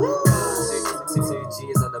Two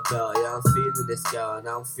G's on the belt, yeah, I'm feeling this girl, and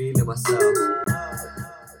I'm feeling myself.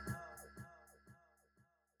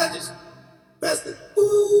 I just best it.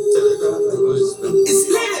 It's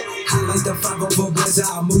lit. Hot like the 504 blazer,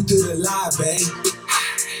 I move through the live, babe.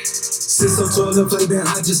 Sit so tall and play been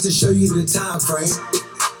hot just to show you the time frame.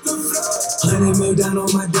 100 mil down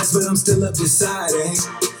on my desk, but I'm still up deciding.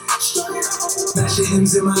 Mashing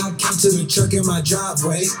M's in my account to the truck in my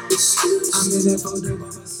driveway. I'm in that folder by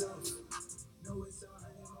myself.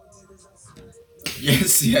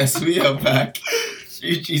 Yes, we are back.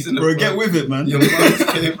 She's in the Bro, get with it, man. Your mom's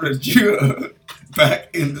favorite duo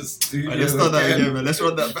back in the studio. Right, let's start that again, man. Let's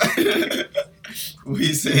run that back. What are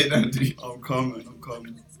you saying, Andy? I'm calm, man. I'm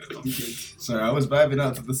good. Sorry, I was vibing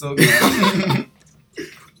out to the song.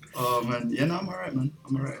 Oh, man. Yeah, no, I'm alright, man.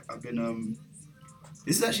 I'm alright. I've been,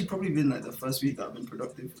 this has actually probably been like the first week that I've been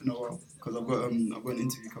productive in a while. Because I've got an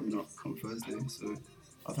interview coming up on Thursday. So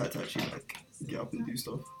I've had to actually like get up and do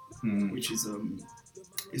stuff. Which is,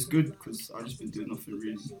 it's good because I've just been doing nothing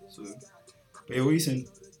really. So, but yeah, what are you saying?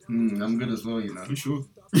 I'm good as well, you know. For sure.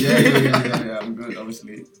 Yeah, I'm good,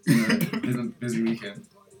 obviously. You know, busy weekend.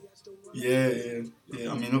 Yeah.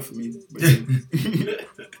 I mean, not for me, but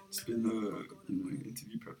it's been,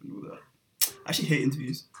 interview prep and all that. I actually hate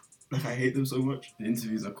interviews. Like, I hate them so much. The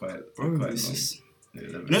interviews are quite Bro, long. it's just,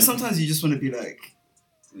 sometimes you just want to be like,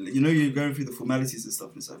 you're going through the formalities and stuff,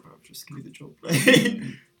 and it's like, bro, just give me the job.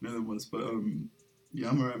 No other ones, but, yeah,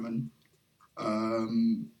 I'm alright, man.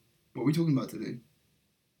 What are we talking about today?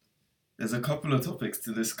 There's a couple of topics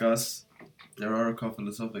to discuss.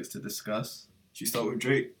 Should we start with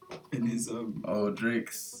Drake and his,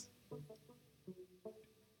 Drake's.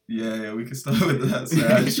 Yeah, we can start with that. So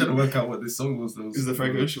I'm just trying to work out what this song was. It was the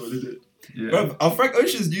Frank Ocean one, isn't it? Yeah. Bro, are Frank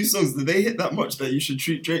Ocean's new songs, did they hit that much that you should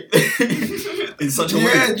treat Drake in such a way?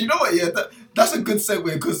 Yeah, do you know what? Yeah, that's a good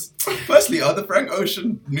segue because firstly, are the Frank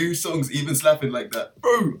Ocean new songs even slapping like that?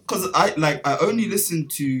 Bro, because I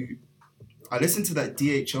listened to that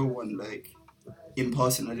DHL one like in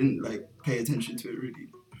passing. I didn't like pay attention to it really,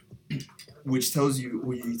 which tells you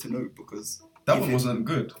all you need to know because that one wasn't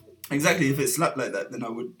good. Exactly, if it slapped like that, then I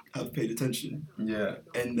would have paid attention. Yeah.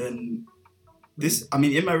 And then this, I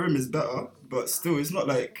mean, In My Room is better, but still, it's not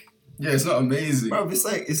like... Yeah, it's not amazing. Bro, it's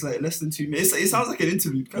like less than 2 minutes. It sounds like an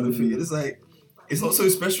interlude kind of thing. It's like, it's not so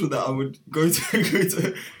special that I would go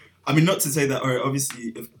to... I mean, not to say that, alright,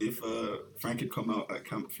 obviously, if Frank had come out at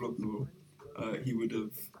Camp Flognor, he would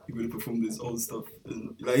have performed his old stuff.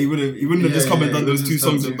 And, like, he wouldn't have just come and done those two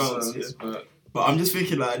songs and bounce. Yeah. But I'm just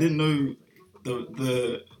thinking, like, I didn't know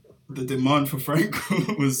the demand for Frank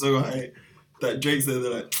was so high that Drake's there, they're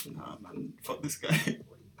like, nah, man, fuck this guy.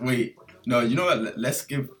 Wait, no, you know what? Let's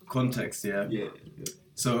give context, yeah? Yeah.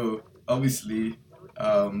 So, obviously,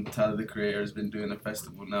 Tyler, the Creator, has been doing a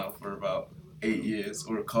festival now for about 8 years,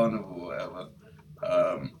 or a carnival or whatever.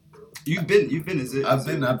 You've been, is it? I've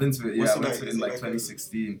been to it, yeah. I went to it in like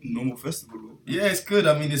 2016. Normal festival? Yeah, it's good.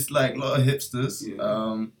 I mean, it's like a lot of hipsters.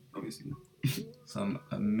 Yeah, obviously. Some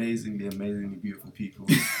amazingly beautiful people.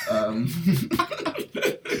 I'm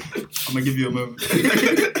gonna give you a moment.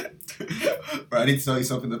 Right, I need to tell you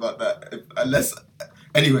something about that.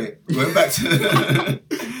 Anyway, going back to...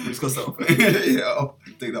 Discuss that offline. Yeah, I'll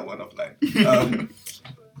take that one offline.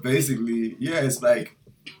 Basically, yeah, it's like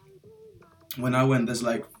when I went, there's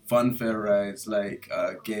like fun fair rides, like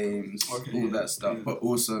games, all that stuff, but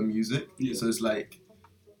also music. Yeah. So it's like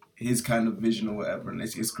his kind of vision or whatever, and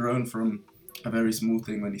it's grown from a very small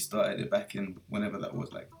thing when he started it back in whenever that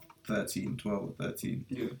was, like 12 or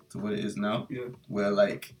 13, to what it is now, where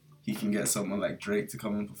like he can get someone like Drake to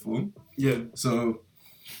come and perform. Yeah. So,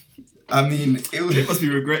 I mean, it must be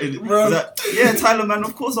regretted, bro. Tyler, man,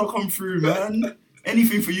 of course I'll come through, man.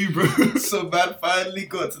 Anything for you, bro. So man finally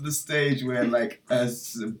got to the stage where like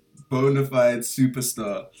as a bona fide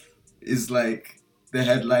superstar is like the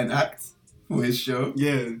headline act for his show.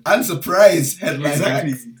 Yeah. And surprise headline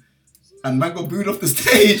act. And man got booed off the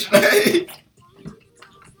stage. Like,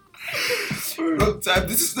 look, Sam,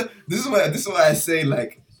 this is why I say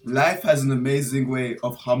like life has an amazing way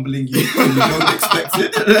of humbling you when you don't expect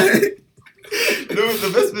it. Like, you know what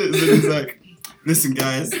the best bit is like, listen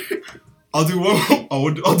guys, I'll do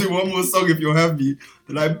one more song if you'll have me.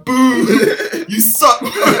 They're like, boo, you suck.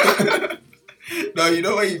 No, you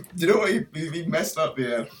know what you messed up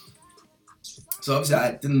here. So obviously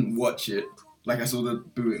I didn't watch it. Like I saw the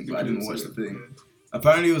booing, but I didn't watch the thing.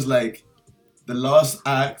 Apparently it was like the last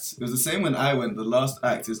act. It was the same when I went. The last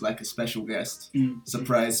act is like a special guest,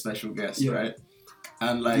 surprise special guest, right?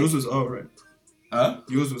 And like yours was O, right? Huh?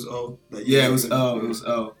 Yours was O. Yeah, it was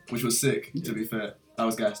O, which was sick. To be fair, I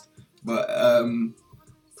was gassed. But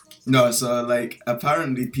No, so like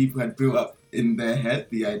apparently people had built up in their head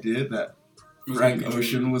the idea that Frank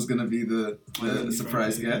Ocean was gonna be the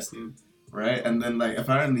surprise guest, right? And then like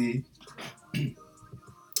apparently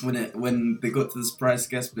when they got to the surprise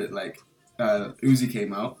guest bit, like Uzi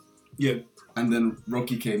came out, and then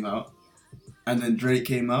Rocky came out, and then Drake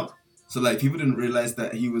came out. So like people didn't realize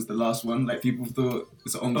that he was the last one. Like people thought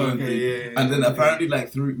it's an ongoing thing. And then apparently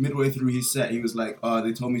like midway through his set, he was like, "Oh,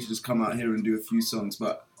 they told me to just come out here and do a few songs,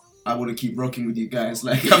 but I want to keep rocking with you guys.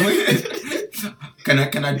 Like, can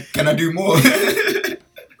I do more?"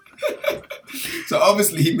 So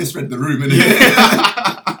obviously he misread the room,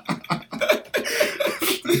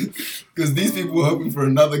 because these people were hoping for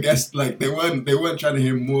another guest. Like they weren't trying to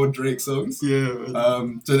hear more Drake songs.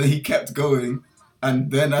 So then he kept going.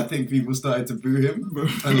 And then I think people started to boo him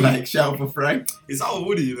and like shout for Frank. It's out of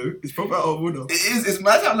order, you know. It's proper out of order. It is. It's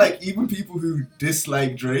mad how like even people who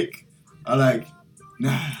dislike Drake are like,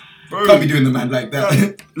 nah, bro, can't be doing the man like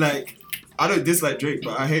that. Like, I don't dislike Drake,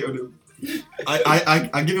 but I hate on him.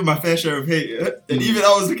 I give him my fair share of hate, and even I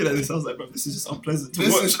was looking at this, I was like, bro, this is just unpleasant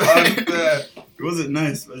to watch. Is unfair. It wasn't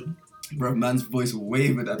nice, man. Bro, man's voice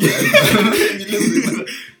wavered at the end. You listen,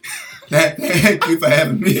 thank you for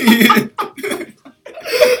having me.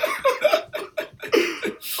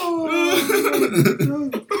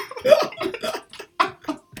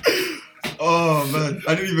 Oh man,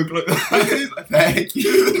 I didn't even clock that. Thank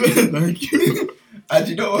you. Thank you. And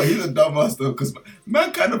you know what? He's a dumbass though, because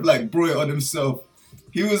man kind of like brought it on himself.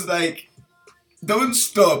 He was like, "Don't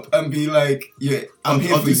stop and be like, yeah, I'm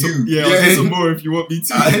here for you. I'll do some more if you want me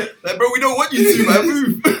to." Like, bro, we don't want you to, man.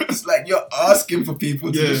 Move. It's like you're asking for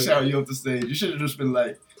people to just shout you off the stage. You should have just been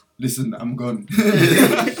like, "Listen, I'm gone.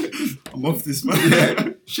 I'm off this,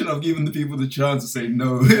 man." Shouldn't have given the people the chance to say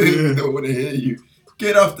no. They don't want to hear you.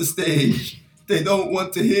 Get off the stage. They don't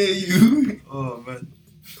want to hear you. Oh man.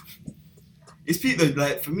 It's Pete though,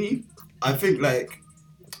 like for me, I think like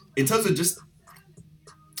in terms of just,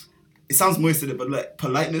 it sounds moist in it, but like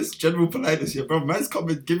politeness, general politeness, yeah, bro, man's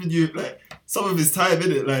coming giving you like some of his time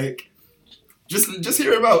in it, like just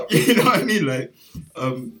hear him out, you know what I mean? Like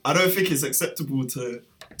I don't think it's acceptable to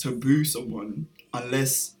boo someone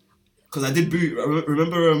unless, because I did boo.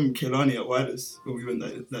 Remember Kehlani at Wireless when we went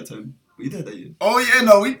that time? Were you there that year? Oh yeah,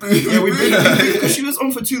 no, we booed. Yeah, we booed because she was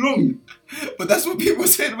on for too long. But that's what people were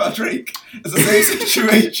saying about Drake. It's the same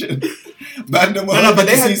situation. Man, but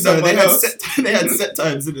they had set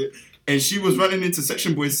times, didn't it? And she was running into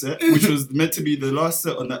Section Boys set, which was meant to be the last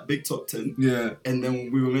set on that big top 10. Yeah. And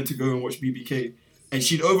then we were meant to go and watch BBK. And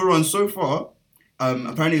she'd overrun so far.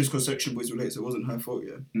 Apparently it was because Section Boys were late, so it wasn't her fault,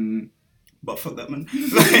 yeah. Mm. But fuck that, man.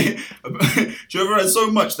 She overran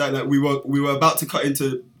so much that like we were about to cut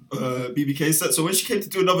into BBK set. So when she came to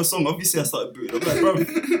do another song, obviously I started booing. I'm like, bro,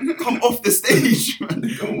 come off the stage, man.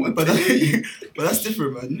 But that's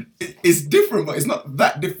different, man. It's different, but it's not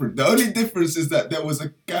that different. The only difference is that there was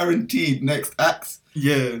a guaranteed next act.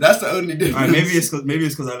 Yeah, that's the only difference. Right, maybe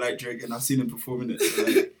it's because I like Drake and I've seen him performing it. So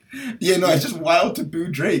like, yeah, no, it's just wild to boo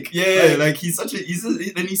Drake. Yeah, like he's such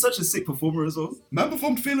a sick performer as well. Man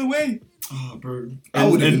performed "Feel Away." Oh, bro, I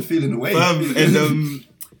would have been feeling away.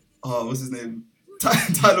 What's his name?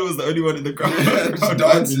 Tyler was the only one in the crowd. Just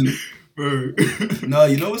dancing. Bro. No,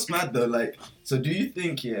 you know what's mad though? Like, so do you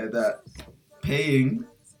think that paying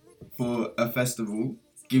for a festival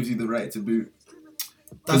gives you the right to boo?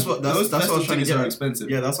 That's what I was trying to get at. Expensive.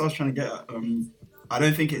 Yeah, that's what I was trying to get at. I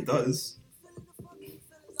don't think it does.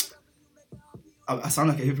 I sound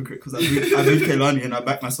like a hypocrite because I booed Kehlani and I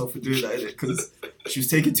backed myself for doing that because she was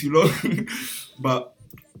taking too long. But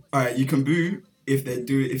alright, you can boo if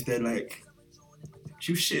they're like,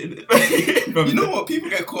 she was shitting. You know what? People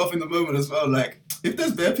get caught up in the moment as well. Like, if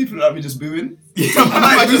there's bare people that be just booing,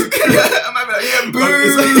 I might be like, yeah, boo!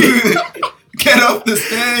 Get off the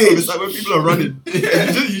stage! It's like when people are running,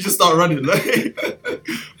 you just start running. Like,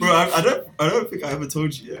 bro, I don't think I ever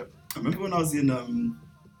told you yet. I remember when I was in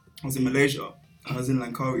Malaysia. I was in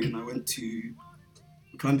Langkawi and I went to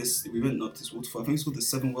we went up this waterfall. I think it's called the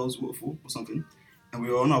Seven Wells Waterfall or something. And we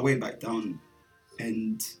were on our way back down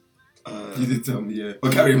and you did tell me, yeah.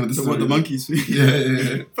 But carry on with the story. What the monkeys thing.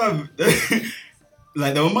 Yeah. Fam,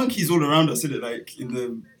 like there were monkeys all around us, innit? Like in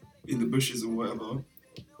the bushes or whatever.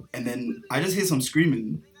 And then I just hear some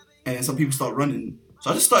screaming and then some people start running. So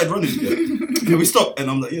I just started running, yeah. And we stopped and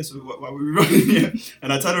I'm like, yeah, so why were we running? Yeah.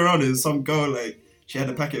 And I turned around and there's some girl like, she had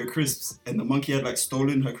a packet of crisps and the monkey had like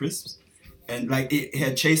stolen her crisps and like it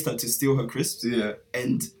had chased her to steal her crisps. Yeah.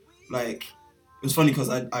 And like it was funny because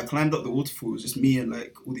I climbed up the waterfall. It was just me and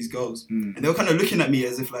like all these girls, Mm. and they were kind of looking at me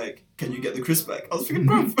as if like, "Can you get the crisp back?" I was thinking,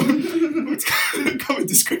 "Bro, I'm come and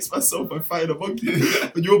disgrace myself by fighting a monkey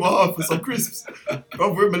on your behalf for some crisps,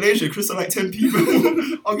 bro. We're in Malaysia. Crisps are like 10 people.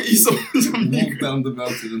 I'll get you some Walk down the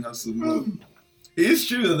mountain and have some more. It is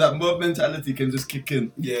true that mob mentality can just kick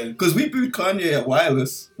in. Yeah, Because we booed Kanye at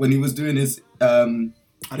Wireless when he was doing his I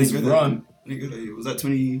his didn't go run. I didn't go there. Was that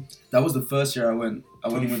 20, That was the first year I went. I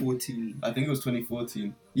went with, 2014? I think it was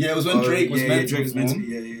 2014. Yeah, it was when Drake was meant to Drake was meant to perform.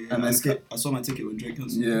 be. Yeah. And then I saw my ticket when Drake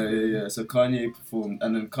cancelled. Yeah. So Kanye performed,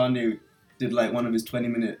 and then Kanye did like one of his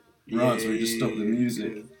 20-minute rants where he just stopped the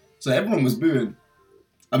music. Yeah. So everyone was booing.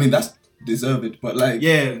 I mean, that's deserved, but like,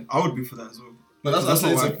 Yeah, I would be for that as well. but that's That's what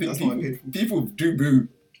not I'm what saying. I- So that's not what I paid for. people do boo,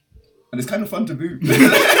 and it's kind of fun to boo.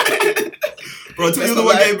 Bro, until Let's you're the not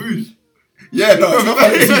one lie. getting booed. Yeah, no, it's not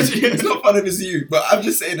fun if it's you. Yeah. It's not fun if it's you. But I'm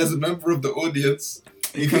just saying, as a member of the audience,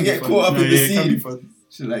 you can be get fun. caught up No, in the yeah, it can be scene. fun.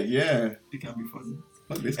 She's like, yeah, It can be fun.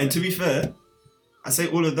 fuck this And guy. to be fair, I say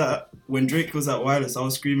all of that when Drake was at Wireless, I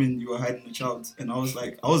was screaming, "You were hiding a child," and I was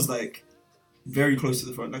like very close to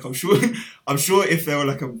the front. Like I'm sure if there were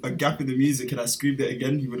like a gap in the music and I screamed it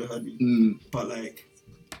again, he would have heard me. Mm. But like,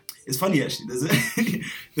 it's funny actually.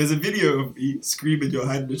 There's a video of me screaming, "You're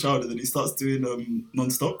hiding a child," and then he starts doing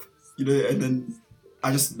non-stop, you know, and then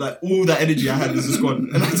I just like all that energy I had was just gone,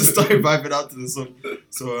 and I just started vibing out to the song.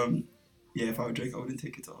 So yeah, if I were Drake, I wouldn't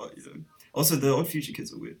take it to heart, you know. Also, the Odd Future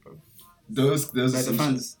kids are weird, bro. Those Like are the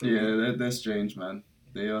fans. yeah, they're strange, man.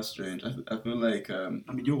 They are strange. I feel like I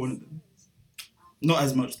mean, you're one of them. Not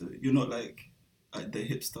as much though. You're not like the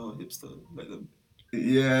hipster like them.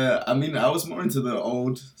 yeah. I mean, I was more into the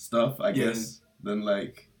old stuff, I Yeah. guess, than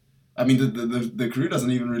like. I mean, the crew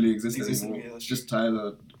doesn't even really exist anymore. Yeah, It's just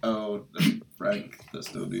Tyler, and Frank that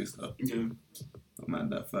still do stuff. Yeah. But man,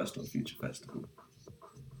 that first Odd Future festival,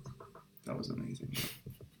 that was amazing.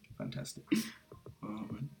 Fantastic. Oh,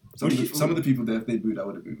 man. Some of the people there, if they booed, I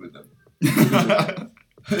would have booed with them.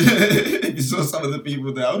 If you saw some of the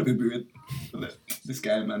people there, I would have been booing. Like, this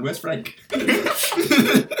guy, man, where's Frank?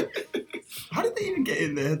 How did they even get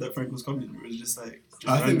in their head that Frank was coming? It was just like.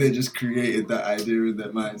 I think they just created that idea in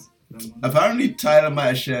their minds. random. Apparently, Tyler might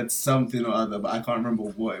have shared something or other, but I can't remember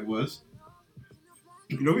what it was.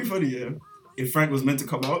 You know, what'd be funny, yeah. If Frank was meant to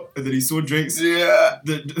come out and then he saw Drake's Yeah.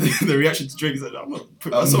 the reaction to Drake, he's like, I'm not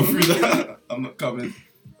putting myself through that. I'm not coming.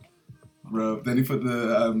 Bro, then he put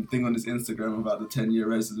the thing on his Instagram about the 10-year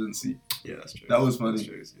residency. Yeah, that's true. That was funny. That's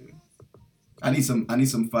true, yeah. I need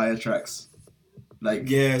some fire tracks. Like,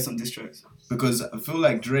 Yeah, some diss tracks. because I feel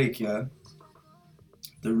like Drake, yeah,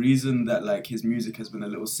 the reason that like his music has been a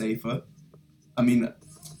little safer, I mean,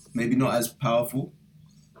 maybe not as powerful,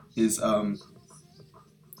 is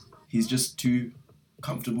he's just too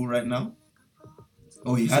comfortable right now.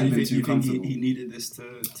 Oh, he had been too you think comfortable. he needed this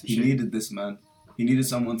to He shape? needed this, man. He needed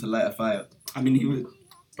someone to light a fire. I mean, he was.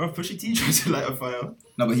 Bro, Pusha T tried to light a fire.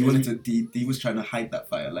 No, but he wanted to. He was trying to hide that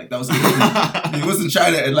fire. Like that was. He wasn't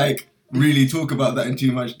trying to like really talk about that in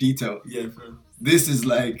too much detail. Yeah, fair. This is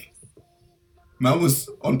like, man was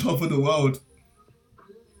on top of the world,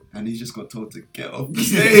 and he just got told to get off the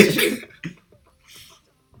stage.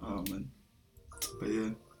 Oh man. But yeah.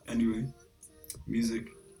 Anyway, music.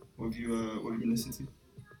 What have you been listening to?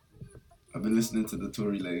 I've been listening to the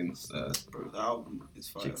Tory Lanez Bro, the album is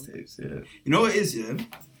fire. Chicks tapes. Yeah. You know what it is, yeah?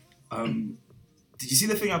 Did you see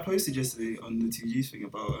the thing I posted yesterday on the TG's thing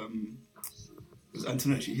about because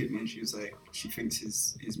Antoinette, she hit me and she was like, she thinks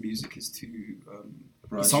his music is too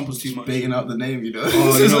Bro, samples too much. Baiting out the name, you know.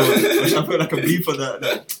 Oh, you know, I should put like a beep for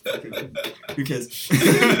that. Okay, who cares?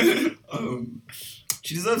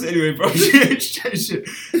 She deserves it anyway, bro.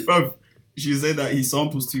 Bro, she said that he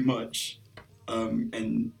samples too much,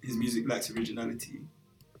 and his music lacks originality.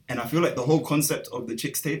 And I feel like the whole concept of the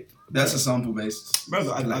Chicks tape, That's a sample based.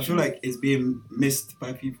 bro, I feel like it's being missed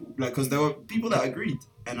by people. Like, because there were people that agreed,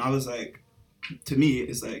 and I was like, to me,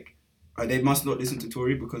 it's like, they must not listen to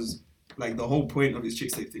Tory because, like, the whole point of his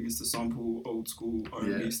Chicks tape thing is to sample old school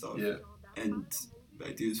R&B stuff and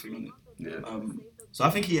like do his thing on it. Yeah. So I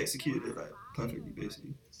think he executed it like perfectly,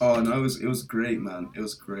 basically. Oh no, it was great, man. It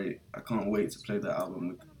was great. I can't wait to play that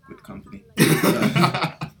album with Company.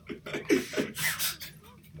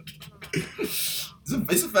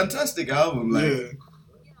 It's a fantastic album. Like, yeah.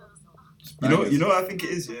 You know what I think it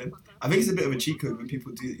is, yeah? I think it's a bit of a cheat code when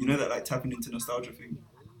people do, you know, that like tapping into nostalgia thing.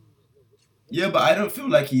 Yeah, but I don't feel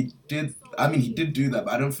like he did. I mean, he did do that,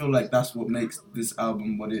 but I don't feel like that's what makes this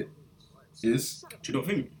album what it is. Do you not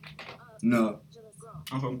think? No,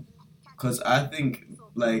 Okay. because I think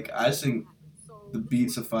the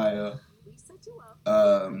beats are fire.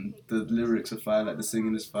 The lyrics are fire, like the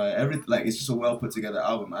singing is fire. Everything, like it's just a well put together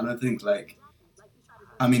album. I don't think like,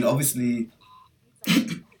 I mean, obviously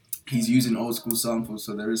he's using old school samples,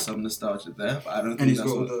 so there is some nostalgia there. But I don't think that's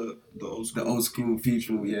what the old school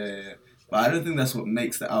people, yeah. But I don't think that's what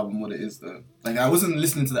makes the album what it is, though. Like I wasn't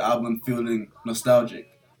listening to the album feeling nostalgic.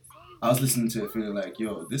 I was listening to it feeling like,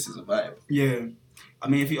 yo, this is a vibe. Yeah, I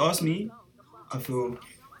mean, if you ask me, I feel.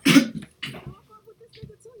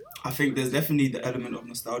 I think there's definitely the element of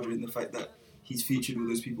nostalgia in the fact that he's featured all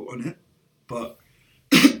those people on it. But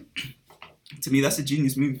to me, that's a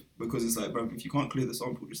genius move because it's like, bro, if you can't clear the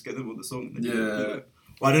sample, just get them on the song. And then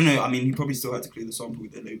well, I don't know. I mean, he probably still had to clear the sample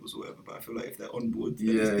with their labels or whatever, but I feel like if they're on board,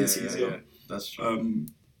 then it's easier. Yeah. That's true.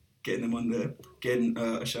 Getting them on there, getting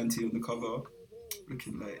Ashanti on the cover,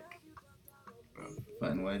 looking like...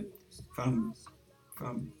 Fine wine. Fam.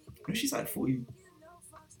 No, she's like 40.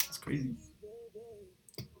 That's crazy.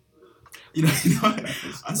 You know,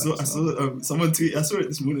 I saw someone tweet. I saw it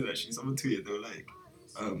this morning actually. Someone tweeted, they were like,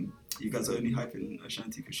 "You guys are only hyping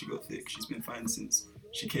Ashanti because she got thick. She's been fine since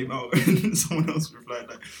she came out." And someone else replied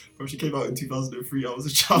like, "Bro, she came out in 2003. I was a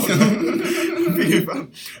child. I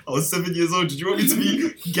was 7 years old. Did you want me to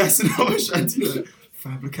be gassing out Ashanti? Like,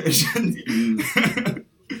 fam, look at Ashanti."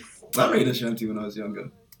 I read Ashanti when I was younger.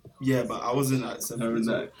 Yeah, but I wasn't at 7 years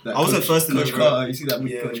old. That I wasn't first in the Carter. You see that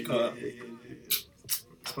with Coach Carter? Yeah.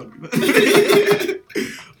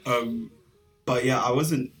 But yeah, I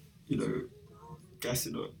wasn't,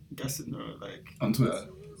 gassing her like on Twitter.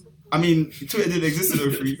 I mean, Twitter didn't exist in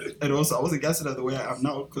 03, and also I wasn't gassing her the way I am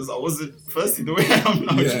now because I wasn't firstly the way I am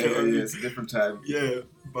now. Yeah, it's a different time. Yeah,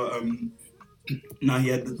 but now he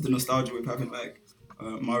had the nostalgia with having like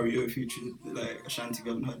Mario featured like Ashanti,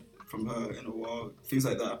 we haven't heard from her in a while, things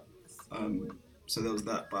like that. So there was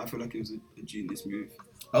that, but I feel like it was a genius move.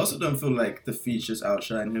 I also don't feel like the features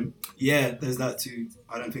outshine him. Yeah, there's that too.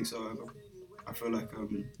 I don't think so either. I feel like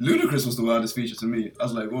Ludacris was the wildest feature to me. I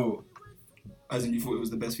was like, whoa. As in, you thought it was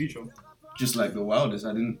the best feature? Just like the wildest. I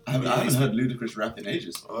haven't heard Ludacris rap in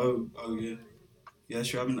ages. Oh yeah. Yeah,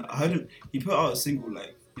 sure. I heard him. He put out a single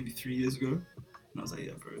like maybe 3 years ago, and I was like,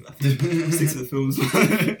 yeah, bro. I think stick to the films.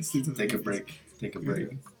 Take a break. Yeah.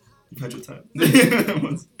 You've had your time.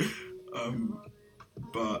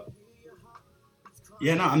 But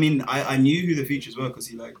yeah, no. I mean, I knew who the features were because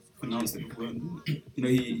he like announced it before. And,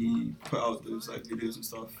 he put out those like videos and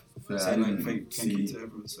stuff. Yeah, saying like thank you to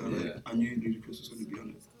everyone. So like, I knew Ludacris was going to be on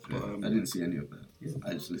it. But, I didn't see any of that. Yeah.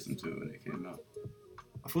 I just listened to it when it came out.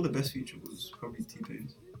 I thought the best feature was probably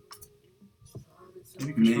T-Pain's.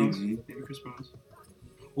 Maybe Chris Brown's.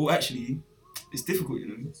 Well, actually, it's difficult,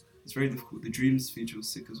 It's very difficult. The Dreams feature was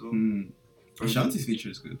sick as well. Ashanti's feature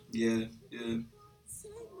is good. Yeah.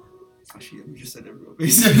 Actually, yeah, we just said everyone,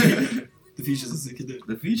 basically. The features are sick, isn't it?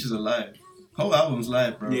 The features are live. Whole album's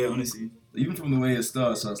live, bro. Yeah, honestly. Even from the way it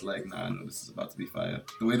starts, I was like, nah, no, this is about to be fire.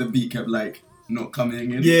 The way the beat kept, like, not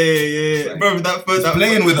coming in. Yeah. Like, bro, that first... It's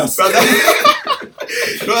playing with us. I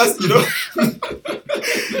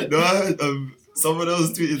heard someone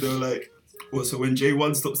else tweeted, they were like, what, so when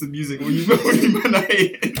J1 stops the music, when you man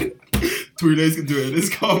it, Tory Lanez can do it, it's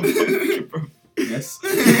calm. Bro. Yes.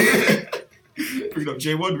 Bring up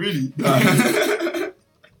J1, really?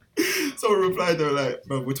 Someone replied, they were like,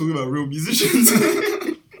 bro, we're talking about real musicians.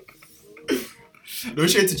 No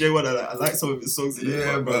shade to J1, I like some of his songs in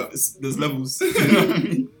it, but there's levels. You know what I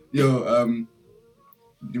mean? Yo,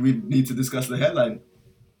 do we need to discuss the headline?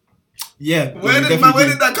 Yeah. Where did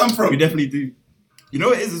that come from? We definitely do. You know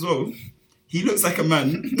what it is as well? He looks like a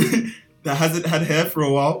man that hasn't had hair for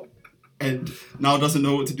a while and now doesn't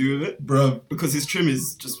know what to do with it. Bro. Because his trim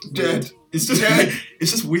is just dead. Weird. It's just dead.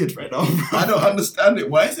 It's just weird right now, bro. I don't understand it.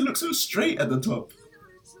 Why does it look so straight at the top?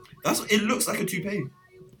 It looks like a toupee.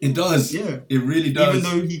 It does. Yeah. It really does. Even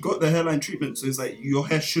though he got the hairline treatment, so it's like your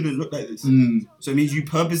hair shouldn't look like this. So it means you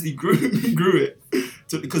purposely grew it.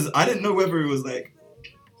 Because I didn't know whether it was like,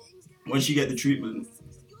 once you get the treatment,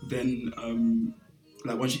 then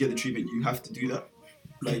once you get the treatment, you have to do that.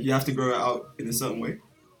 Like you have to grow it out in a certain way.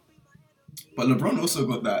 But LeBron also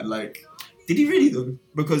got that. Like, did he really though?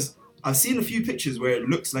 Because I've seen a few pictures where it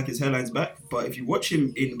looks like his hairline's back, but if you watch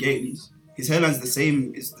him in games, his hairline's the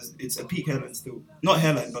same. It's a peak hairline still. Not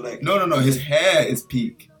hairline, but like... No. His hair is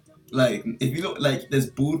peak. Like, if you look, like, there's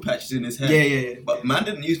bald patches in his hair. Yeah. But man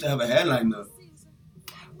didn't used to have a hairline, though.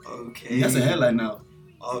 Okay. He has a hairline now.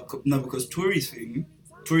 No, because Tory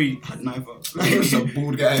had neither. He was a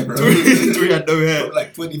bald guy, bro. Tory had no hair.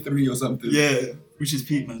 Like 23 or something. Yeah, which is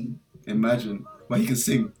peak, man. Imagine. But he can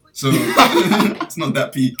sing. So, it's not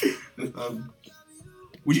that peak.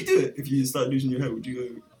 Would you do it if you start losing your hair? Would you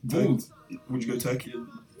go... Bald. Would you go Turkey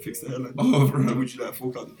Fix the hairline. Oh, bro. Or would you like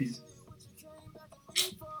fork out the piece?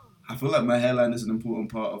 I feel like my hairline is an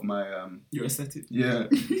important part of my Your aesthetic. Yeah,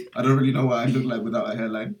 I don't really know what I look like without a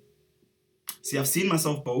hairline. See, I've seen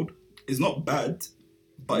myself bald. It's not bad,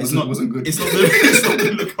 but Wasn't good. It's not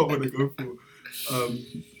the look I want to go for.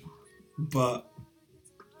 But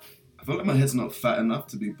I feel like my head's not fat enough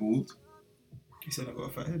to be bald. you said I got a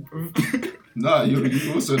fat head, bro. Nah,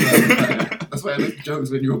 you also know. That's why I make jokes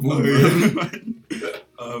when you were bald,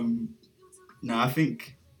 bro. Nah, I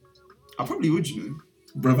think I probably would, you know.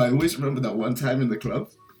 Bro, I always remember that one time in the club.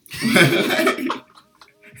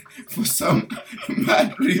 For some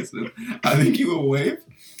mad reason, I think you were wave,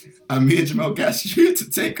 and me and Jamal gassed you to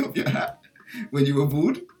take off your hat when you were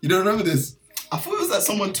bald. You don't remember this? I thought it was that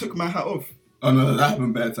someone took my hat off. Oh no, that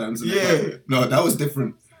happened bad times. Yeah. No, that was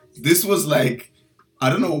different. This was like, I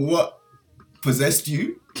don't know what possessed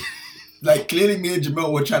you. Like, clearly me and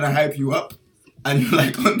Jamal were trying to hype you up, and you're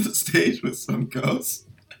like on the stage with some girls.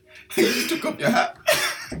 And you just took off your hat.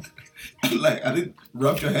 And like, I didn't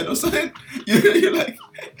rub your head or something. You're like,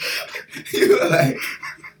 you were like,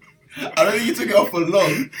 I don't think you took it off for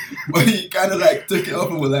long, but you kind of like took it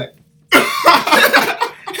off and were like,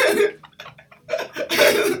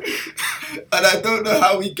 and I don't know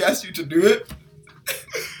how we gassed you to do it.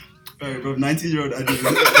 Alright, bro, 19-year-old I just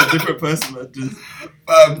a different person, man. Just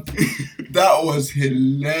that was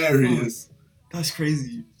hilarious. that's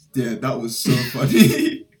crazy. Yeah, that was so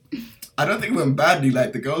funny. I don't think it went badly.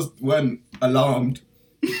 Like, the girls weren't alarmed.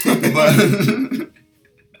 But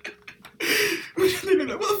They look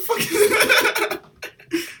like, what the fuck is that?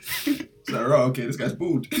 it's like, right, okay, this guy's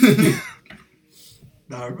bald.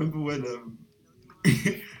 Nah, I remember when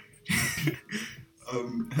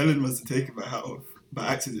Helen must have taken my hat off by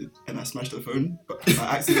accident, and I smashed her phone, but by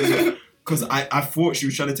accident, because I thought she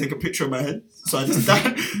was trying to take a picture of my head, so I just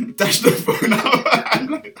dashed the phone out of her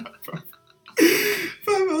hand like that, bro.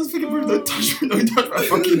 Fam, I was thinking, bro, don't touch my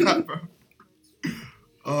fucking hat, bro.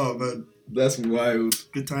 Oh, man. That's wild.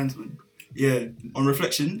 Good times, man. Yeah, on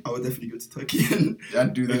reflection, I would definitely go to Turkey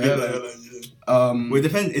and do the get hairline. yeah. Well,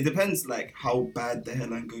 it depends, like, how bad the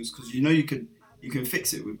hairline goes, because you know you can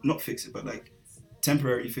fix it with, not fix it, but like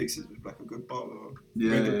temporary fixes with like a good barber,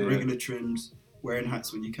 regular trims, wearing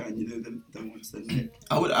hats when you can, you know, them ones. Then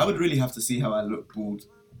I would really have to see how I look bald.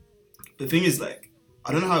 the thing is, like,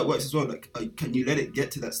 I don't know how it works as well. Like, can you let it get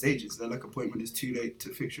to that stage? Is there like a point when it's too late to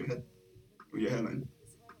fix your head or your hairline?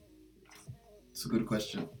 It's a good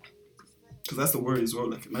question. Because that's the worry as well.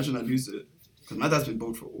 Like, imagine I lose it. Because my dad's been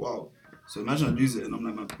bald for a while. So imagine I lose it and I'm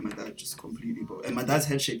like, my dad just completely bald. And my dad's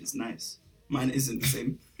head shape is nice. Mine isn't the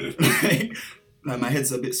same. Like my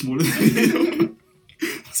head's a bit smaller than him.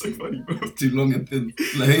 That's so funny, bro. It's too long and thin.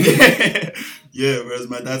 Like, yeah, whereas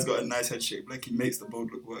my dad's got a nice head shape. Like, he makes the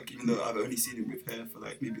bald look work, even though I've only seen him with hair for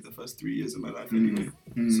like maybe the first 3 years of my life anyway.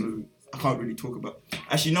 So I can't really talk about.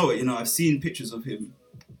 Actually, no, you know, I've seen pictures of him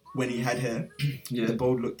when he had hair. Yeah. The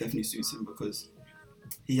bald look definitely suits him because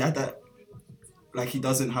he had that. Like, he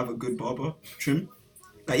doesn't have a good barber trim.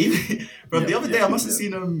 Like, even bro, the other day I must have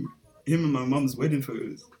seen him and my mum's wedding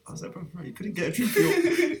photos. I was like, bro, you couldn't get a trim for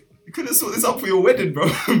your. You couldn't sort this out for your wedding, bro.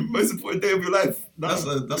 Most important day of your life. Nah.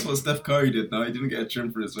 That's what Steph Curry did. No, he didn't get a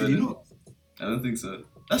trim for his wedding. Did he not? I don't think so.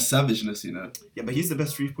 That's savageness, you know. Yeah, but he's the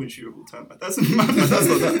best 3-point shooter of all time. But that's not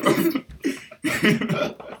that,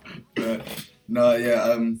 bro. No,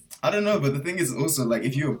 yeah. I don't know, but the thing is also, like,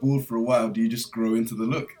 if you're bald for a while, do you just grow into the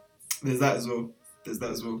look? There's that as well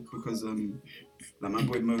because like my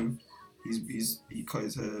boy Mo, he cut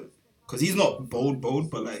his hair because he's not bald,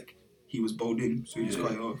 but like he was balding, so he just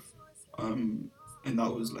cut it off. And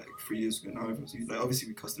that was like 3 years ago now. So he's like, obviously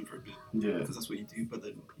we cussed him for a bit, because that's what you do. But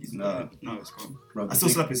then he's now it's gone. Bro, I still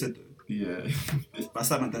slap his head though. Yeah. But I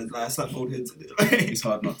slap my dad. Like, I slap bald heads. It's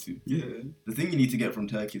hard not to. Yeah. The thing you need to get from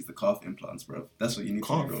Turkey is the calf implants, bro. That's what you need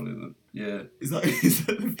Calf? to be rolling in. Yeah. Is that the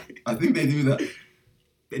thing? I think they do that.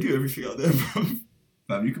 They do everything out there, bro.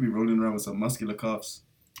 Fam, you could be rolling around with some muscular calves.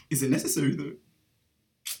 Is it necessary though?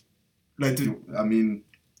 Like, do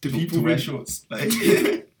people to wear really- shorts? Like,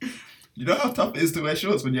 you know how tough it is to wear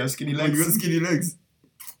shorts when you have skinny Oh, legs? you got skinny legs.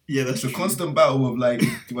 Yeah, that's It's a true. constant battle of like,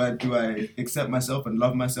 do I accept myself and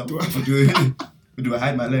love myself, or do I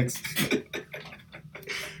hide my legs?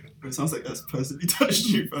 It sounds like that's personally touched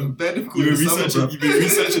you, fam. They're difficult You've in summer, bro. been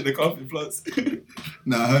researching the calf implants.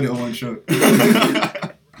 Nah, I heard it on one show.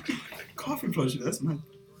 Calf implants, that's mad.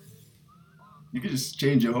 You could just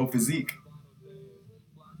change your whole physique.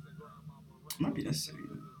 Might be necessary.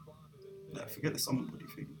 Like, forget the summer body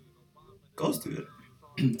thing. Girls do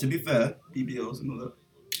it. To be fair, BBLs and all that.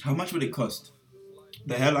 how much would it cost?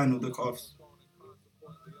 The hairline or the calves.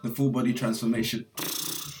 The full body transformation.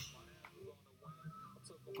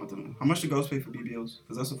 How much do girls pay for BBLs?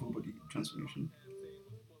 Because that's a full body transformation.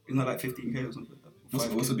 Isn't that like 15K or something like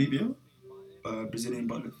that? What's a BBL? Brazilian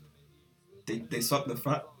butt lift. They suck the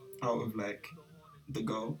fat out of like the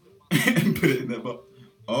girl and put it in their butt.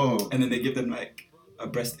 Oh. And then they give them like a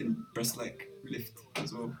breast like lift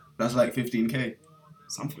as well. That's like 15K.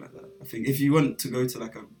 Something like that. I think if you want to go to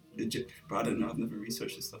like a legit, but I don't know. I've never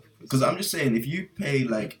researched this stuff. Because I'm just saying, if you pay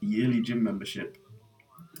like yearly gym membership,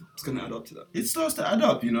 it's gonna add up to that. It starts to add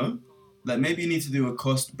up, you know. Like maybe you need to do a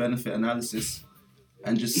cost benefit analysis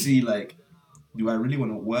and just see like, do I really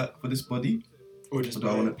want to work for this body, or do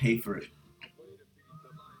I want to pay for it?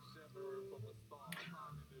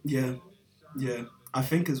 Yeah. I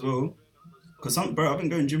think as well, because I've been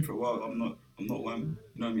going gym for a while. I'm not wham.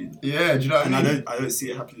 You know what I mean? Yeah, do you know what I mean? I don't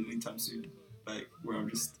see it happening anytime soon. Like where I'm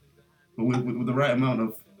just. But with the right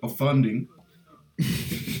amount of funding.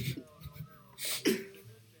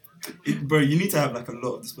 Bro, you need to have like a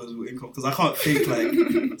lot of disposable income because I can't think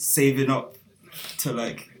like saving up to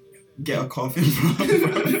like get a calf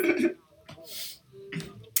implant.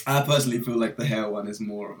 I personally feel like the hair one is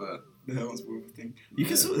more of a. The hair one's more of a thing. You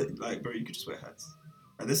can sort of like, bro. You could just wear hats.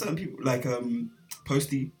 Like, there's certain people like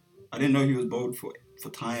Posty. I didn't know he was bald for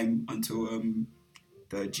time until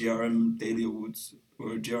the GRM Daily Awards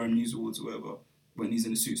or GRM News Awards or whatever. When he's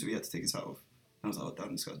in a suit, so he had to take his hat off. And I was like, oh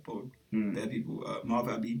damn, this guy's bald. There are people, Marv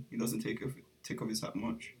Abbey, he doesn't take off his hat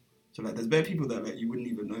much. So like, there's bare people that like you wouldn't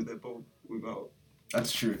even know they're bald without.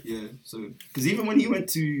 That's true. Yeah. So because even when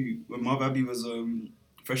Marv Abbey was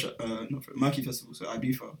Murky Festival, so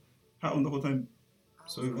Ibiza, hat on the whole time.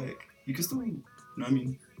 So like, you can still, you know what I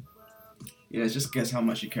mean? Yeah, just guess how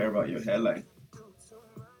much you care about your hairline.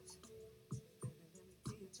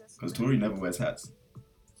 Because Tory never wears hats.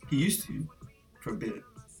 He used to, for a bit.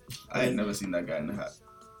 I ain't never seen that guy in a hat.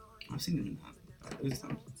 I've seen him in a hat those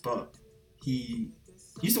times. But he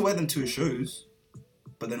used to wear them to his shows.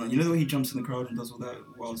 But then, you know the way he jumps in the crowd and does all that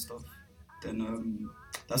wild stuff? Then,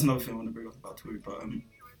 that's another thing I want to bring up about Tory. But,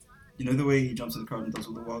 you know the way he jumps in the crowd and does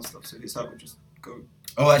all the wild stuff? So his hat would just go.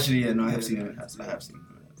 Oh, actually, yeah, no, I have seen him in hats. I have seen him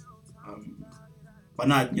in hats. But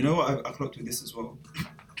nah, you know what? I clocked with this as well.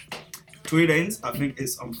 Tory Lanez, I think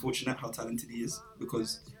it's unfortunate how talented he is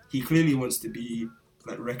because he clearly wants to be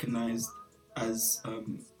like recognized as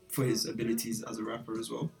for his abilities as a rapper as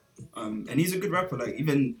well. And he's a good rapper. Like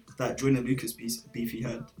even that Joyner Lucas beef he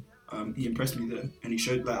had, he impressed me there, and he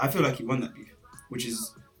showed like I feel like he won that beef, which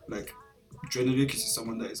is like Joyner Lucas is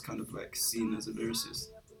someone that is kind of like seen as a lyricist,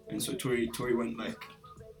 and so Tory went like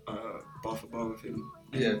bar for bar with him.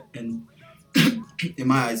 Yeah. And in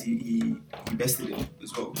my eyes, he bested him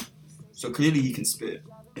as well. So clearly he can spit,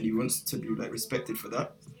 and he wants to be like respected for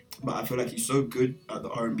that. But I feel like he's so good at the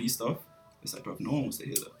R&B stuff. It's like, bro, no one wants to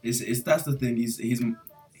hear that. It's that's the thing.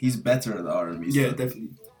 He's better at the R&B stuff. Yeah, definitely.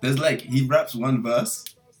 There's like he raps one verse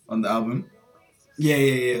on the album.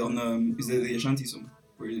 Yeah. On is there the Ashanti song?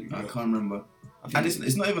 I can't remember. And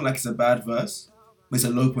it's not even like it's a bad verse, but it's a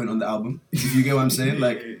low point on the album. If you get what I'm saying,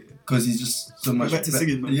 like. Because he's just so much better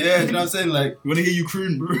singing, man. Yeah, you know what I'm saying? Like, we want to hear you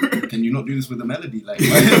croon, bro. Can you not do this with a melody? Like,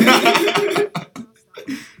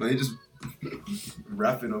 but you're just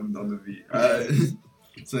rapping on the beat.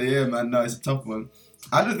 So yeah, man, no, it's a tough one.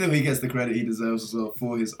 I don't think he gets the credit he deserves as well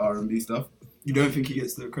for his R&B stuff. You don't think he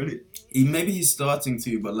gets the credit? Maybe he's starting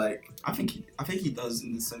to, but like, I think he does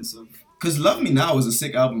in the sense of because Love Me Now was a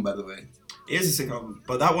sick album, by the way. It is a sick album,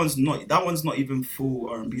 but that one's not even full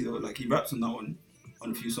R&B though. Like he raps on that one. On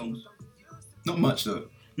a few songs. Not much though.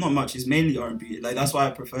 Not much. It's mainly R&B. Like that's why I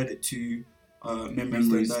preferred it to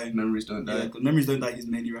Memories Don't Die. Memories Don't Die. Yeah, because Memories Don't Die. He's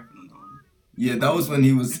mainly rapping on that one. Yeah, that was when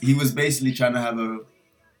he was basically trying to have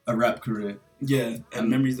a rap career. Yeah, and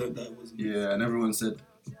Memories Don't Die wasn't. Yeah, and everyone said,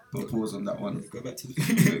 "Put pause on that one. Yeah, go back to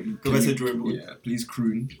the drawing board. Yeah, please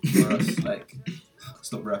croon for us. Like,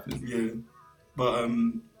 stop rapping. Yeah, but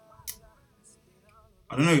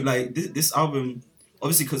I don't know. Like this album,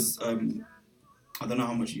 obviously, because I don't know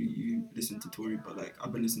how much you listen to Tory, but like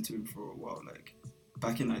I've been listening to him for a while. Like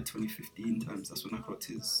back in like 2015 times, that's when I got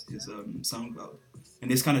his SoundCloud,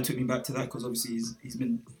 and this kind of took me back to that because obviously he's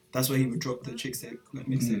been that's where he would drop the Chixtape like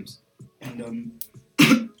mixtapes, and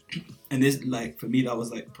and this like for me that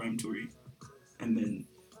was like prime Tory, and then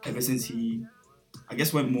ever since he, I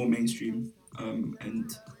guess went more mainstream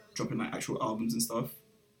and dropping like actual albums and stuff,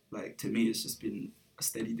 like to me it's just been a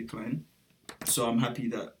steady decline. So I'm happy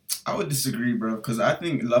that. I would disagree, bro, because I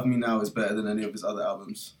think Love Me Now is better than any of his other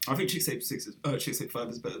albums. I think Chixtape 5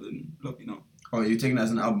 is better than Love Me Now. Oh, you're taking it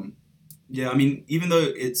as an album? Yeah, I mean, even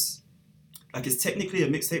though it's technically a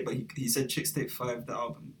mixtape, but he said Chixtape 5, the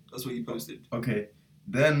album. That's what he posted. Okay,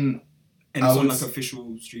 then... And it's on like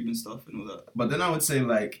official streaming stuff and all that. But then I would say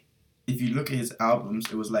like, if you look at his albums,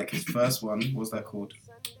 it was like his first one. What's that called?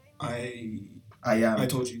 I Am. I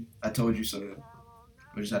Told You. I Told You So.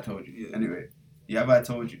 Which is I Told You. Yeah. Anyway, you have I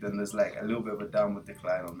Told You, then there's like a little bit of a downward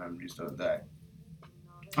decline on Memories Don't Die.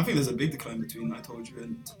 I think there's a big decline between I Told You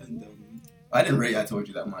and I didn't rate I Told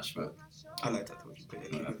You that much, but I liked I Told You.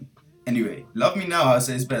 But yeah, anyway, Love Me Now, I'd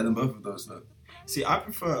say it's better than both of those though. See, I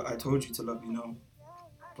prefer I Told You to Love Me Now,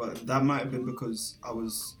 but that might have been because I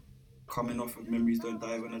was coming off of Memories Don't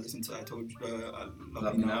Die when I listened to I Told You,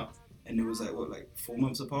 Love Me Now, and it was like what, like 4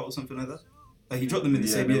 months apart or something like that. Like he dropped them in the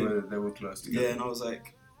same year. They were close together. Yeah, and I was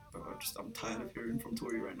like, bro, I'm tired of hearing from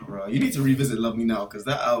Tory right now. Bro, you need to revisit Love Me Now because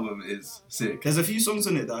that album is sick. There's a few songs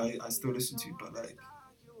on it that I still listen to, but like,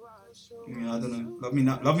 yeah, I don't know. Love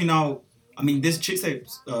Me Now. I mean, this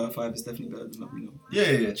Chixtapes 5 is definitely better than Love Me Now.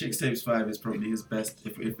 Yeah. Chixtapes 5 is probably his best.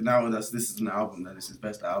 If now this is an album, then it's his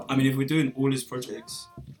best album. I mean, if we're doing all his projects,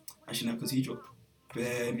 actually no, because he dropped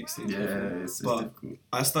bare mixtapes. Yeah, it's difficult.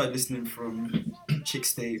 I started listening from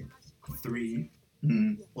Chixtape 3.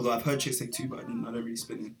 Although I've heard Chixtape 2, but I don't really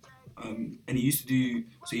spin it. And he used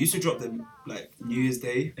to drop them like New Year's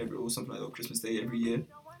Day or something like that, or Christmas Day every year.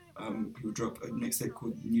 He would drop a mixtape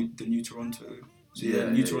called the New Toronto. So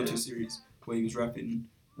New Toronto series where he was rapping,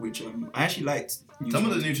 which I actually liked. Some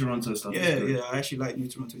of the New Toronto stuff. Yeah, I actually like New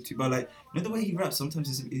Toronto too. But like, you know the way he raps, sometimes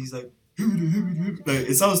he's like, like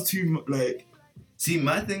it sounds too like. See,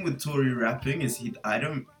 my thing with Tory rapping is I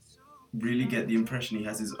don't really get the impression he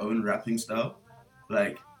has his own rapping style.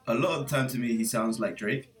 Like a lot of the time, to me, he sounds like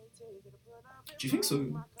Drake. Do you think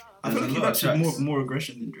so? I feel like he raps with more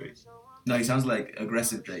aggression than Drake. No, he sounds like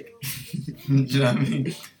aggressive Drake. Do you know what I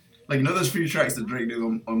mean? Like, you know those few tracks that Drake did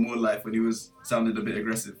on More Life when he sounded a bit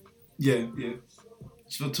aggressive? Yeah. I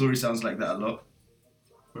feel Tory sounds like that a lot.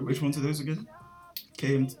 Wait, which ones are those again?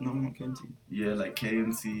 KMT? No, not KMT. Yeah, like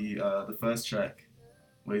KMT, the first track,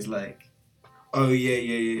 where he's like... Oh,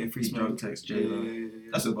 yeah. Free Smoke. Drug text J-Lo. Yeah.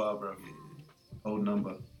 That's a bar, bro. Yeah. Old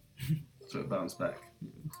number. So it bounced back.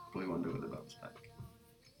 Boy wonder what it bounced back.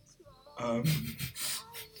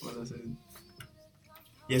 What was I saying?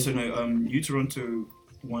 Yeah, so no, New Toronto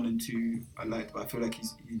 1 and 2 I liked, but I feel like he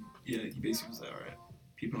basically was like, alright,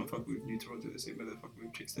 people don't fuck with New Toronto the same way they fuck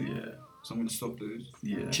with Chixtape. Yeah. So I'm gonna stop those.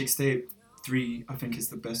 Yeah. Chixtape 3, I think is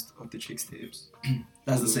the best of the Chixtapes.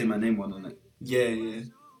 That's the Say My Name one, isn't it? Yeah.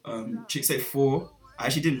 Chixtape 4, I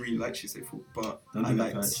actually didn't really like Chixtape 4, but I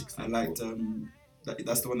liked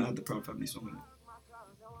that's the one that had the Proud Family song on it.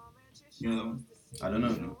 You know that one? I don't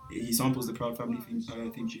know. He samples the Proud Family theme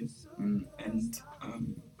tune, and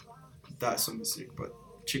that song was sick. But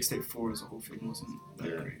Chixtape 4 as a whole thing wasn't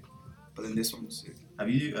that great. But then this one was sick. Have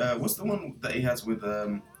you? What's the one that he has with?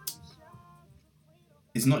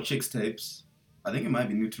 It's not Chixtapes. I think it might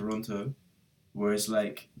be New Toronto, where it's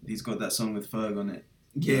like he's got that song with Ferg on it.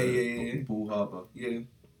 Yeah. Bull Harbour. Yeah.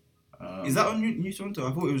 Is that on New Toronto?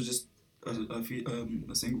 I thought it was just a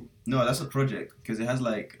single. No, that's a project because it has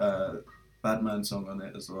like Badman song on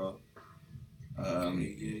it as well.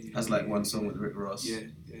 Has like one song with Rick Ross. Yeah.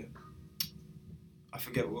 I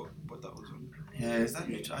forget what that was on. Yeah, is that? I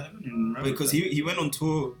don't even remember. Because he went on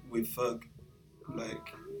tour with Ferg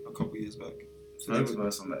like a couple years back. So Ferg's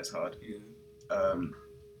verse on that is hard. Yeah.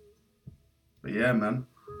 But yeah, man.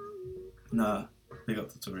 Nah, big up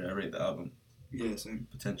to Tory. I rate the album. Yeah, same.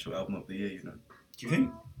 Potential album of the year, you know. Do you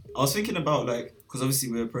think? I was thinking about like, because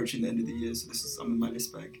obviously we're approaching the end of the year, so I'm in my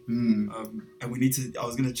list bag. And we need to. I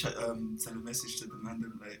was gonna send a message to the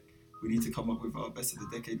Mandem like, we need to come up with our best of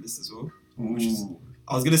the decade list as well.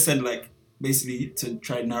 I was gonna send like basically to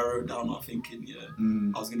try and narrow down our thinking. Yeah,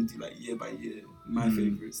 I was gonna do like year by year my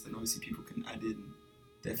favorites. Then obviously people can add in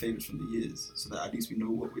their favorites from the years, so that at least we know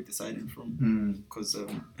what we're deciding from. Because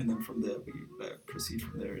and then from there we like proceed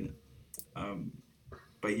from there. Innit?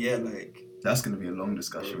 But yeah, like that's gonna be a long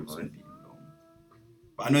discussion, boy.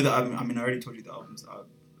 But I know that I already told you the albums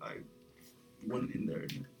I want in there.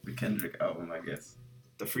 The Kendrick album, I guess.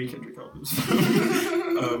 The 3 Kendrick albums.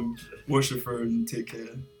 Watch the Throne, Take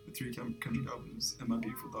Care. The 3 Kendrick albums, and My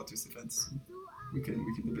Beautiful Dark Twisted Fantasy. We can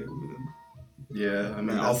debate all of them. Yeah, I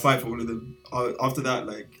mean, I'll fight for all of them. After that,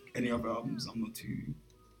 like any other albums, I'm not too.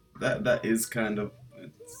 That is kind of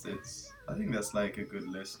it's. I think that's like a good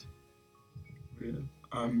list. Yeah.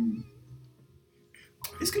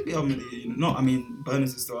 This could be album of the year. You know? No, I mean,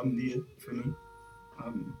 Burners is still album of the year for me.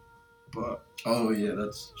 But oh yeah,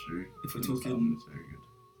 that's true. If we're talking, it's very good.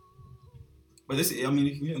 But this, I mean,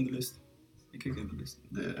 you can get on the list. You could get on the list.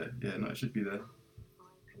 Yeah, no, it should be there.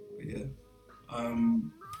 But yeah.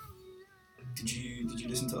 Did you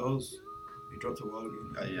listen to Oz? It dropped a while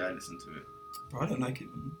ago. Yeah, I listened to it. Bro, I don't like it,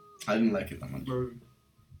 man. I didn't like it that much. Bro,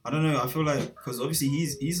 I don't know. I feel like because obviously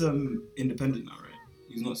he's independent now, right?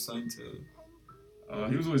 He's not signed to.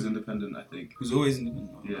 He was always independent, I think. He was always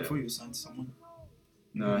independent. Yeah. I thought he was signed to someone.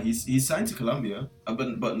 No, he's signed to Columbia,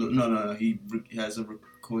 but no, he has a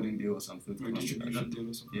recording deal or something. Or a distribution deal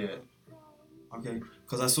or something. Yeah. Okay,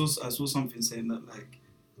 because I saw something saying that like,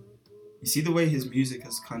 you see the way his music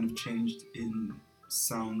has kind of changed in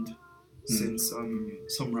sound since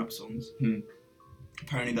some rap songs.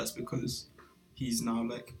 Apparently that's because he's now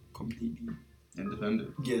like completely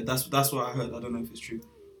independent. Yeah, that's what I heard. I don't know if it's true.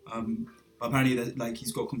 But apparently that like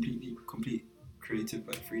he's got complete creative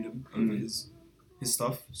like freedom over his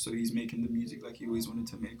stuff. So he's making the music like he always wanted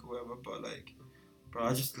to make or whatever. But like, bro,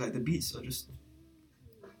 I just like the beats are just.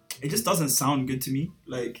 It just doesn't sound good to me.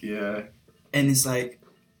 Like yeah. And it's like,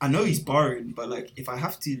 I know he's borrowing, but like if I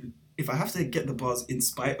have to get the bars in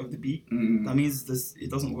spite of the beat, that means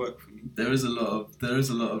it doesn't work for me. There is a lot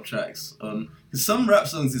of tracks on. Some rap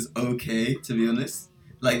songs is okay, to be honest.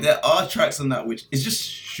 Like there are tracks on that which is just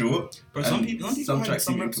short. But some people have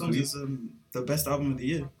some rap songs is the best album of the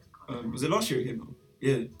year. Was it last year it came out?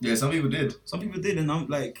 Yeah. Yeah, some people did. Some people did, and I'm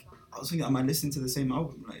like, I was thinking I might listen to the same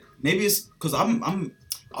album. Like maybe it's because I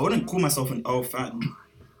wouldn't call myself an Earl fan,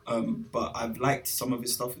 but I've liked some of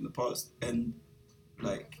his stuff in the past, and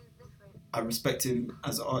like I respect him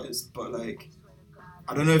as an artist. But like,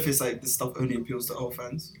 I don't know if it's like this stuff only appeals to Earl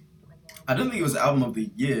fans. I don't think it was the album of the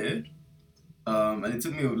year, and it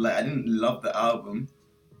took me like I didn't love the album,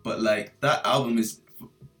 but like that album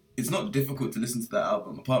it's not difficult to listen to that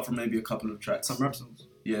album apart from maybe a couple of tracks. Some rap songs.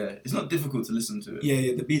 Yeah, it's not difficult to listen to it.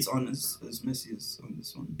 Yeah, the beats aren't as messy as on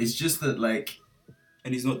this one. It's just that like.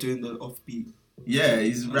 And he's not doing the offbeat. Yeah,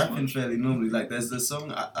 he's rapping fairly normally. Like there's the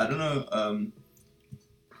song I don't know.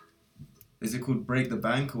 Is it called "Break the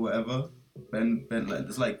Bank" or whatever? Ben like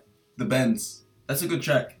it's like the Bends. That's a good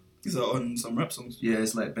track. Is that on some rap songs? Yeah,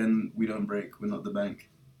 it's like Ben, we don't break, we're not the bank.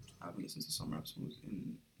 I haven't listened to some rap songs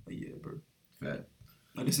in a year, bro. Fair.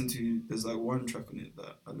 There's like one track on it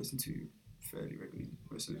that I listen to fairly regularly.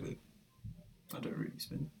 The rest of it, I don't really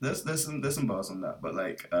spin. There's some bars on that, but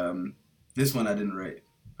like this one I didn't rate.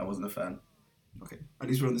 I wasn't a fan. Okay, at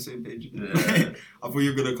least we're on the same page. Yeah. I thought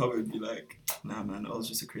you were gonna come and be like, nah man, I was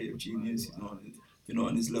just a creative genius. You're not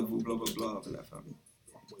on his level, blah blah blah. I'll be like, family.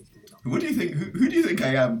 What do you think? Who do you think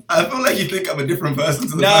I am? I feel like you think I'm a different person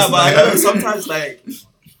to the Nah, person but I I am. know sometimes like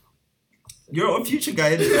you're a future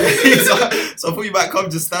guy, innit? Right? so I thought you might come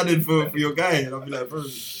just standing for your guy, and I'll be like, bro,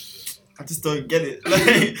 I just don't get it.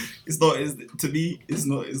 Like to me, it's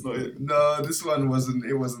not it. No, this one wasn't.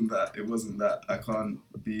 It wasn't that. I can't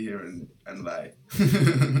be here and lie.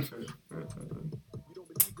 Fair.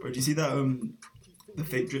 Bro, did you see that the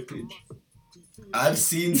fake drip page? I've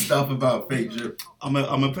seen stuff about fake drip. I'm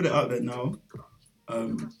gonna put it out there now,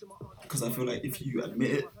 because I feel like if you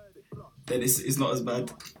admit it, then it's not as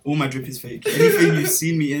bad. All my drip is fake. Anything you've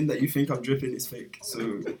seen me in that you think I'm dripping is fake.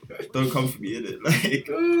 So don't come for me in it. Like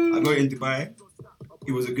I got it in Dubai.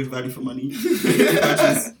 It was a good value for money.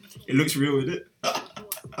 It looks real with it.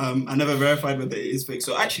 I never verified whether it is fake.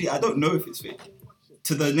 So actually, I don't know if it's fake.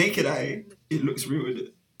 To the naked eye, it looks real with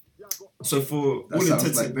it. So for all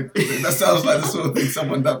intents, that sounds like the sort of thing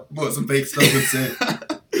someone that bought some fake stuff would say.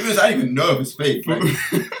 Because I don't even know if it's fake. Like,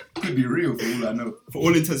 it could be real for all I know. For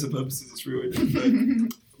all intents and purposes, it's real.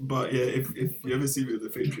 Like, but yeah, if you ever see me with the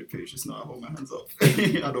fake drip page, just know I hold my hands up.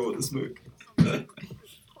 I don't want the smoke.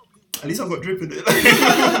 At least I've got drip in it. What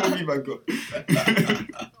have I got?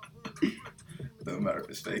 Don't matter if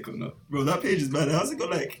it's fake or not. Bro, that page is mad. How's it got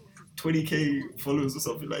like 20k followers or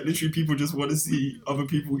something? Like literally people just want to see other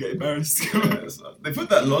people get embarrassed. Yeah, they put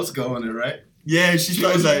that Lost girl on it, right? Yeah, she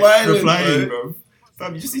started like whining, replying, bro.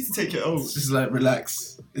 Fam, you just need to take it out. It's just like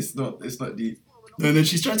relax. It's not deep. No, and then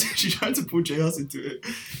she's trying to pull J House into it.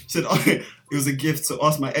 She said, "Oh, it was a gift to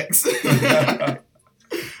ask my ex."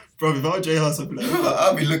 Bro, if I were J House, I'd be like,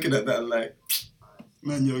 I'll be looking at that like,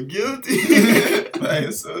 man, you're guilty by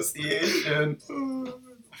association.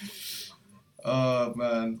 Oh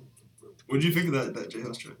man, what do you think of that J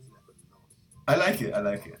House track? I like it.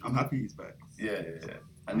 I'm happy he's back. Yeah.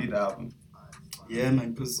 I need the album. Yeah,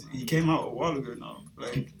 man, because he came out a while ago now,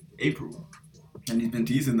 like April. And he's been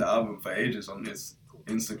teasing the album for ages on his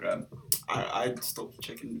Instagram. I stopped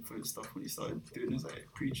checking for his stuff when he started doing his like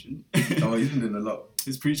preaching. Oh, he's been doing a lot.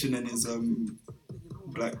 His preaching and his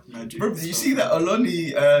black magic. Bro, did you see that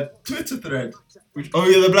Oloni Twitter thread? Oh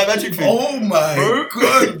yeah, the black magic thing. Oh my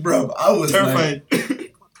god, bro! I was terrified.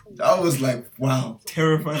 I was like, wow,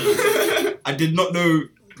 terrified. I did not know.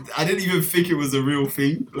 I didn't even think it was a real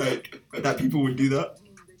thing, like that people would do that.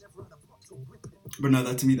 But no,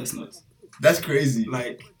 that to me, that's nuts. That's crazy.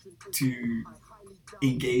 Like to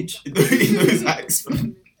engage in those acts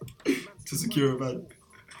to secure a man.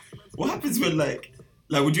 What happens when like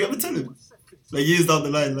would you ever tell him? Like years down the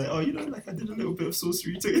line, like, oh, you know, like I did a little bit of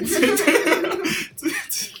sorcery to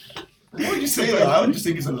Why would you say that? I would just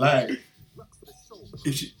think it's a lie.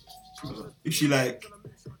 If she like,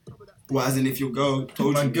 well, as in if your girl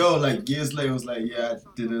told my you, girl like years later was like, yeah, I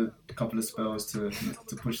did a couple of spells to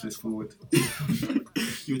push this forward.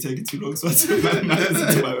 you were taking too long, so I took matters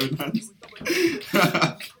into my own hands.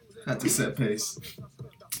 Had to set pace.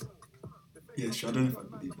 Yeah, sure. I don't know if I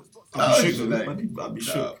believe it. I'd I'd be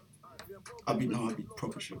shook. I'd be shook. I'd be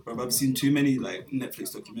proper shook, bro. I've seen too many like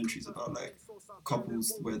Netflix documentaries about like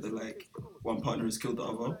couples where the like one partner has killed the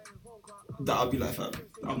other. That I'd be like,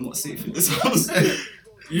 I'm not safe in this house.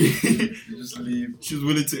 You just leave. She was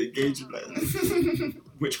willing to engage in like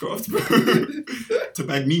witchcraft, bro, to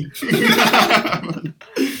bag me.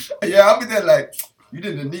 Yeah, I'll be there like, you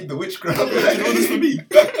didn't need the witchcraft. You know this for me.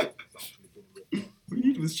 What you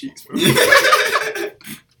need was cheeks, bro.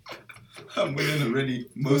 I'm winning already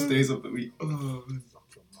most days of the week. Oh,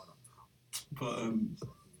 but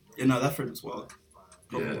yeah, no, that friend was wild.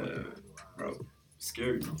 Yeah, bro.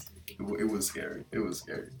 Scary, man. It was scary. It was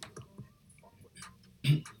scary.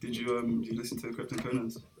 Did you listen to Captain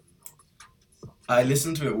Conan's? I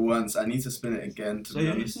listened to it once. I need to spin it again. To So be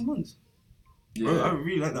you honest. listened once? Yeah. Bro, I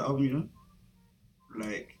really like that album, you know?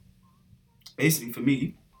 Like, basically for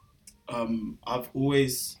me, I've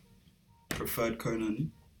always preferred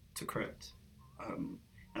Conan to Krept. And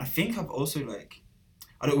I think I've also like,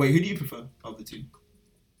 who do you prefer of the two?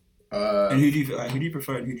 And who do you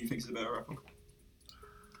prefer and who do you think is a better rapper?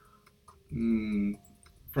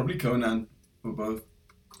 Probably Conan for both.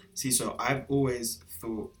 See, so I've always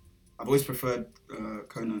preferred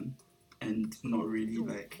Conan and not really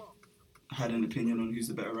like had an opinion on who's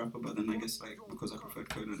the better rapper, but then I guess like because I preferred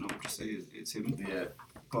Conan, I would just say it's him. Yeah.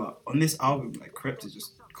 But on this album, like Krept is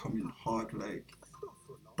just coming hard. Like,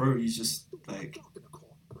 bro, he's just like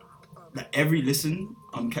every listen,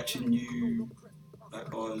 I'm catching new like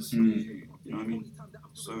bars. You know what I mean?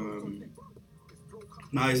 So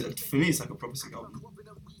now for me, it's like a proper sick album.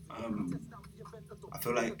 I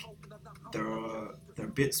feel like there are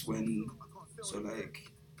bits when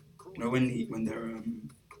when they're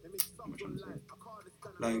how am I trying to say?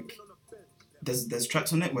 Like there's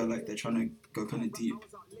tracks on it where like they're trying to go kind of deep,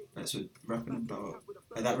 like so rapping about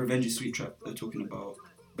like that Revenge is Sweet track. They're talking about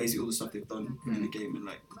basically all the stuff they've done in the game and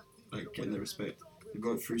like getting their respect. They've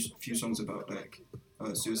got a few songs about like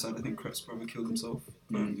suicide. I think Krept's brother killed himself.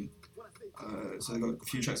 So they got a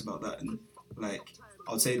few tracks about that, and like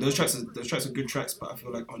I would say those tracks are good tracks, but I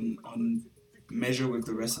feel like on measure with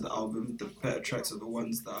the rest of the album, the better tracks are the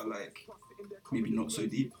ones that are like maybe not so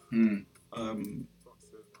deep.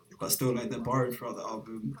 But still like they're borrowed throughout the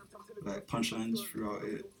album, like punchlines throughout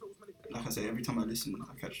it. Like I say, every time I listen,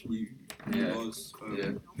 I catch new bars,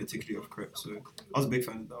 particularly off Krept. So I was a big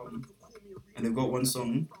fan of the album. And they've got one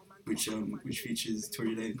song which features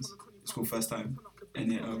Tory Lanez. It's called First Time,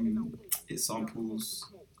 and it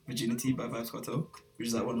samples Virginity by Vybz Kartel, which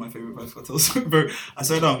is like one of my favorite Vybz Kartel songs. Bro, I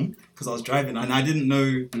saw it because I was driving and I didn't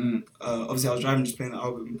know. Obviously, I was driving just playing the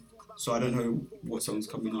album, so I don't know what song's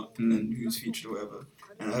coming up and who's featured or whatever.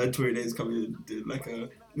 And I heard Tory Lanez come in and did like a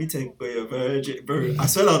 "Me take away a virgin," bro. I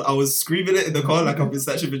swear I was screaming it in the car like I've been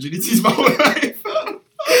snatching virginities my whole life.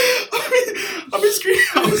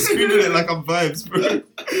 I was screaming it like I'm Vibes, bro.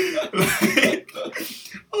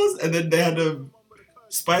 And then they had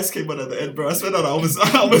Spice came on at the end, bro. I swear that I almost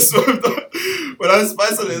swerved when I had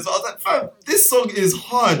Spice on it. So I was like, fam, this song is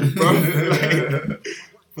hard,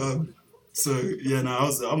 bro. So yeah,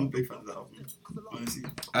 I'm a big fan of that album, honestly.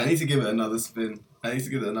 I need to give it another spin. I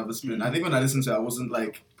think when I listened to it, I wasn't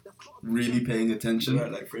like really paying attention.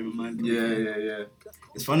 Right, like frame of mind. Yeah.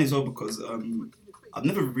 It's funny as well because I've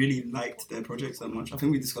never really liked their projects that much. I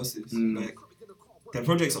think we discussed this. Like, their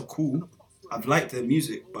projects are cool. I've liked their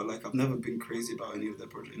music, but like I've never been crazy about any of their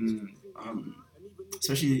projects.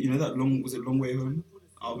 Especially, you know that Long Way Home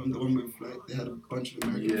album, the one with like they had a bunch of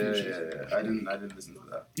American features. Yeah. I didn't listen to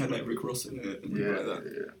that. Had like Rick Ross in it and like that.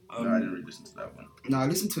 No, I didn't really listen to that one. No, I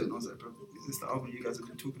listened to it and I was like, bro, is this the album you guys have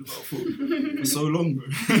been talking about for so long, bro?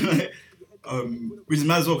 Which is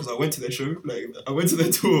mad as well because I went to their show, like I went to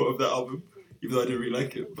their tour of that album, even though I didn't really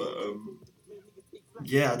like it. But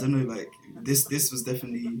yeah, I don't know, like this was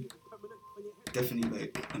definitely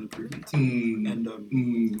like an improvement. And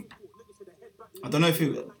I don't know if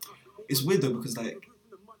it's weird though because like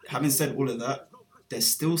having said all of that, there's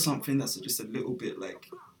still something that's just a little bit like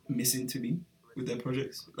missing to me with their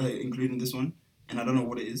projects, like including this one, and I don't know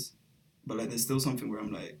what it is, but like there's still something where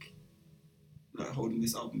I'm like holding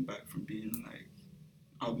this album back from being like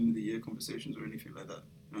album of the year conversations or anything like that.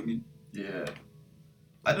 You know what I mean? Yeah.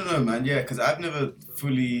 I don't know, man. Yeah, because I've never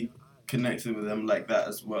fully connected with them like that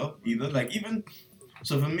as well, either. Like, even...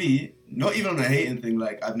 So for me, not even on a hating thing,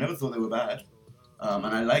 like, I've never thought they were bad. And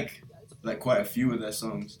I like quite a few of their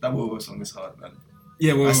songs. That Whoa Whoa song is hard, man.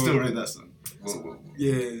 Yeah, I still rate that song. Whoa Whoa Whoa.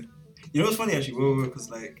 Yeah. You know what's funny, actually? Whoa Whoa, because,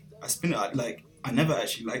 like, I spin it, like, I never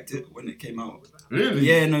actually liked it when it came out. Really?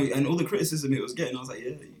 Yeah, no, and all the criticism it was getting, I was like, yeah,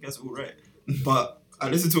 you guys are all right. But I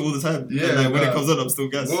listen to it all the time. Yeah. And, like, when it comes on, I'm still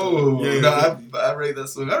gassed. Whoa. Yeah. No, I rate that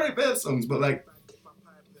song. I rate bad songs, but, like,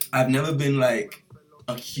 I've never been, like,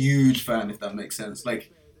 a huge fan, if that makes sense.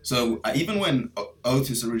 Like, so even when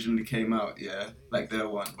Otis originally came out, yeah, like their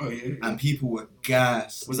one, and people were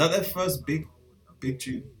gassed. Was that their first big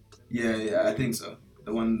tune? Yeah, I think so.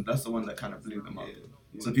 That's the one that kind of blew them up.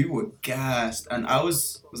 Yeah. So people were gassed, and I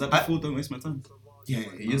was that before Don't Waste My Time?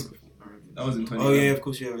 Yeah, years before. That was in 20. Oh yeah, of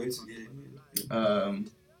course, yeah. Because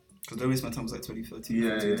Don't Waste My Time was like 2013.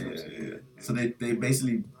 Yeah. So they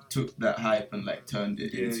basically took that hype and like turned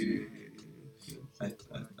it into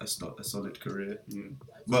a solid career. Yeah.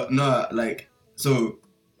 But no, like, so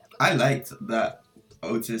I liked that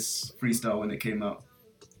Otis freestyle when it came out,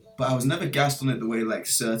 but I was never gassed on it the way like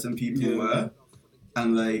certain people were,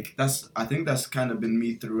 and like I think that's kind of been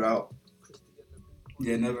me throughout.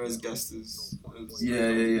 Yeah, never as gassed as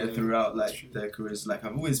throughout like their careers. Like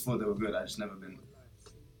I've always thought they were good. I just never been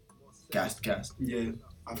gassed. Yeah,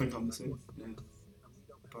 I think I'm the same. Yeah,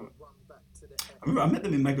 but I remember I met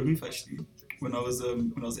them in Magaluf actually when I was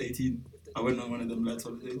 18. I went on one of them lads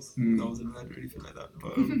holidays. I wasn't allowed or anything like that.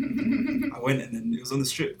 But I went and then it was on the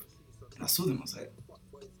strip. And I saw them, I was like,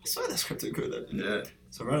 I swear that's Crypto Conan. Yeah.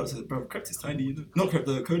 So right up to bro, Crypt is tiny, you know? Not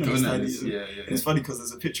Crypto, Conan is tiny. Yeah. And it's funny because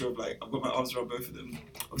there's a picture of like, I've got my arms around both of them.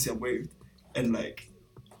 Obviously I'm waved. And like,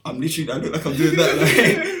 I look like I'm doing that.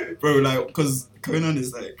 Like, bro, like, because Conan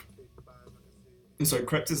is like, sorry,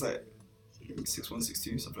 Crypt is like 6'1",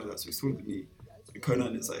 6'2", something like that. So he's taller than me. And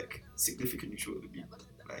Conan is like significantly shorter than me.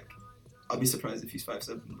 Like, I'll be surprised if he's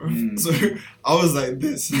 5'7", bro. So I was like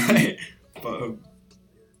this. But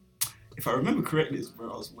if I remember correctly,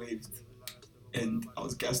 bro, I was waved and I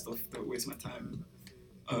was gassed off. Don't waste my time.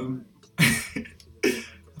 I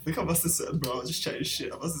think I must have said, bro, I was just chatting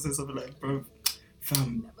shit. I must have said something like, bro,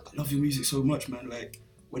 fam, I love your music so much, man. Like,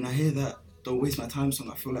 when I hear that Don't Waste My Time song,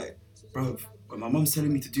 I feel like, bro, when my mom's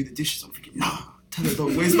telling me to do the dishes, I'm thinking, nah, tell her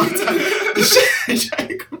don't waste my time.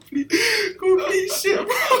 complete shit,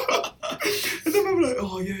 bro. And then I'm like,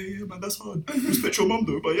 oh yeah, man, that's hard. Respect your mum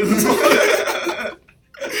though, but yeah, that's hard.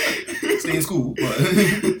 Stay in school, but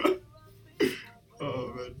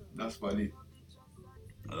oh man, that's funny.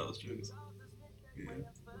 Oh, that was jokes. Yeah.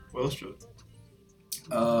 What else dropped?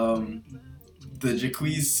 The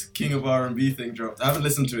Jacquees King of R&B thing dropped. I haven't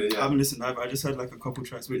listened to it yet. I haven't listened either. I just heard like a couple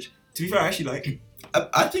tracks, which, to be fair, I actually like.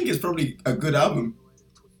 I think it's probably a good album.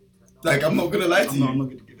 Like, I'm not gonna lie to you. I'm not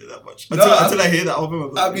gonna give it that much. Until I hear that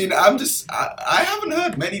album. I haven't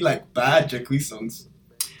heard many like bad Jacquees songs.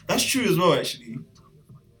 That's true as well, actually.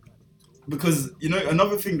 Because, you know,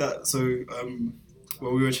 another thing that,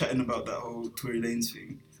 well, we were chatting about that whole Tory Lanez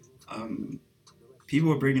thing. People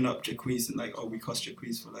were bringing up Jacquees and like, oh, we cuss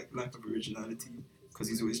Jacquees for like lack of originality because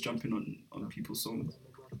he's always jumping on people's songs,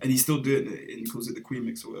 and he's still doing it, and he calls it the Queen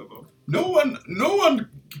Mix or whatever. No one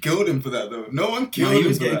killed him for that though. No one killed him. He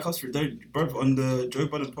was getting cussed for it. Bro, on the Joe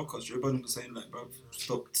Budden podcast, Joe Budden was saying like, bro,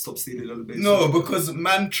 stop stealing other bass. No, because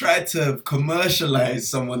man tried to commercialize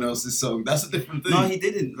someone else's song. That's a different thing. No, he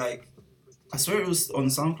didn't. Like, I swear it was on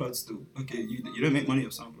SoundCloud still. Okay, you don't make money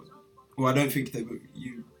off SoundCloud. Well, I don't think they would.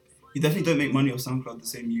 You definitely don't make money off SoundCloud the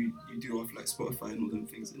same you do off like Spotify and all them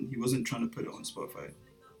things, and he wasn't trying to put it on Spotify.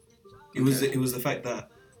 It was the fact that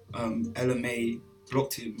LMA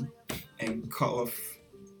blocked him and cut off.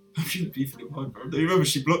 I'm really beefing him hard, bro. Do you remember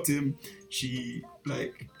she blocked him? She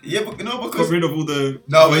like because got rid of all the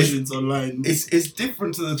versions online. It's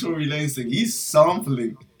different to the Tory Lanez thing. He's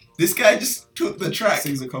sampling. This guy just took the track.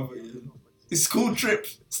 Sings a cover. Yeah. It's called Trip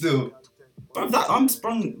still. But that I'm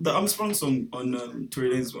Sprung song on Tory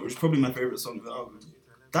Lanez, which is probably my favourite song of the album.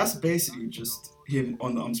 That's basically just him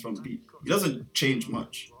on the Sprung beat. He doesn't change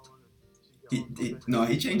much. He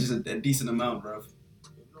changes a decent amount, bruv.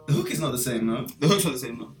 The hook is not the same, no? The hook's not the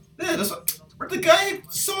same, no? Yeah, that's what... The guy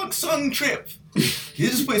sung Trip. He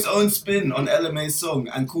just put his own spin on LMA's song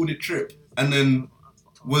and called it Trip. And then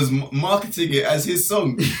was marketing it as his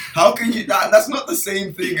song. How can you... That's not the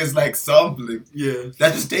same thing as, like, sampling. Yeah.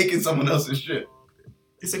 That's just taking someone else's shit.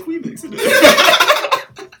 It's a Queen Mix, isn't it?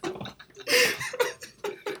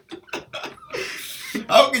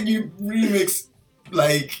 How can you remix,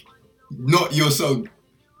 like, not your song?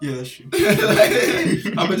 Yeah, that's true. Like,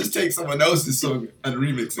 I'm gonna just take someone else's song and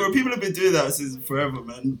remix it. Bro, people have been doing that since forever,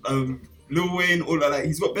 man. Lil Wayne, all that, like,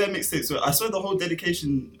 he's got bare mixtapes. So I swear the whole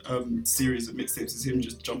dedication series of mixtapes is him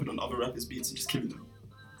just jumping on other rappers' beats and just killing them.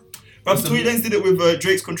 But Tory Lanez did it with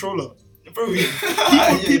Drake's Controller. Bro,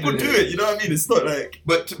 people do it, you know what I mean? It's not like...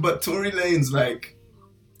 But Tory Lanez, like...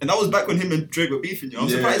 And that was back when him and Drake were beefing, you know? I'm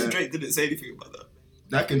surprised Drake didn't say anything about that.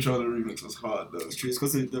 That Controller remix was hard, though. It's true, it's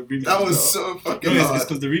because the remix that was so fucking hard. It's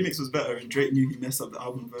because the remix was better and Drake knew he messed up the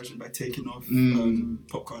album version by taking off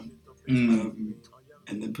Popcorn.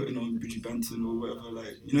 And then putting on Buju Banton or whatever,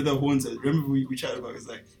 like, you know the horns that, remember we chatted about, it's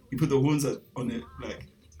like, he put the horns on it, like,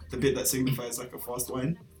 the bit that signifies like a fast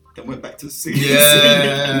wine, then went back to singing.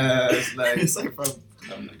 Yeah, it's like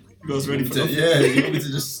fam, you guys ready for that? Yeah, you want me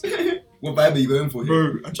to just, what vibe are you going for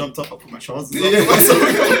here? Bro, I jumped up, I put my trousers up, I was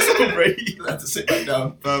so ready. I had to sit back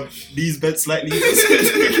down. Knees bent slightly,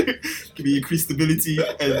 give me increased stability,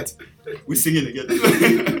 and we're singing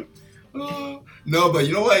again. No, but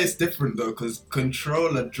you know why it's different though? Because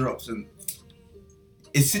Controller drops and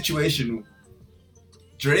it's situational.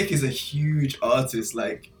 Drake is a huge artist.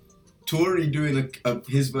 Like, Tory doing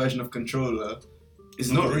his version of Controller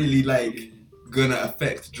is not really like gonna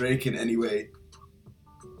affect Drake in any way.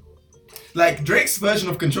 Like, Drake's version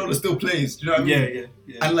of Controller still plays. Do you know what I mean?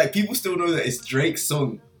 Yeah. And like, people still know that it's Drake's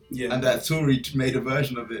song. Yeah. And that Tory made a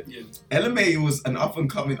version of it. Yeah. LMA was an up and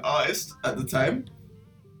coming artist at the time.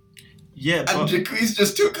 Yeah, and Jacquees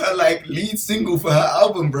just took her like lead single for her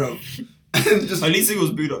album, bro. And just her lead single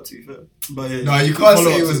was booed up too, fair. But no, you can't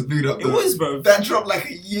say it was booed up. It was, bro. That dropped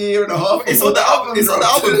like a year and a half. It's on the album. It's on the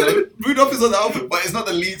album, though. Booed up is on the album, but it's not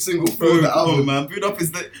the lead single for the album, man. Booed up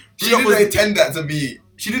is the. She didn't intend that to be.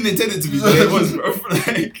 She didn't intend it to be, but it was, bro.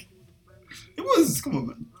 Like, it was. Come on,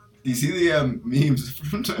 man. Do you see the memes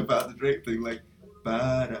about the Drake thing, like,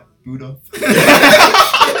 bada booed up?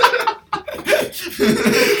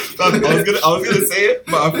 I was gonna say it,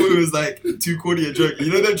 but I thought it was like too corny a joke.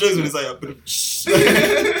 You know them jokes when it's like,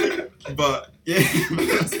 but yeah.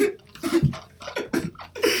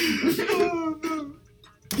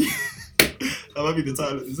 That might be the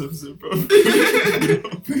title of this episode, bro.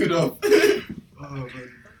 Boot up. Oh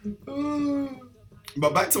man.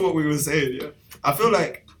 But back to what we were saying, yeah. I feel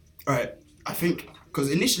like, alright, I think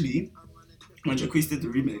because initially when Jacquees did the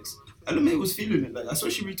remix, LMA was feeling it. Like, I saw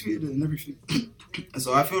she retweeted it and everything. And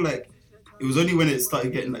so I feel like it was only when it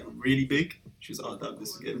started getting like really big, she was like, oh damn, this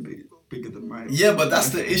is getting bigger than mine. Yeah, but that's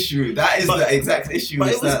the issue. That is the exact issue. But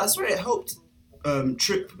it was, I swear it helped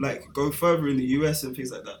Trip like go further in the US and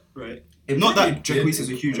things like that, right? Not that Jacquees is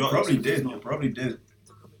a huge artist. It probably did.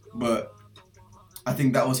 But I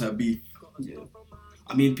think that was her beef. Yeah.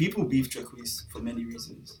 I mean, people beef Jacquees for many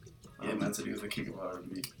reasons. Yeah, man said he was the king of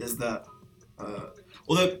R&B. There's that.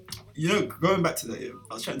 Although, you know, going back to that, yeah,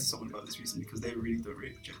 I was chatting to someone about this recently because they really don't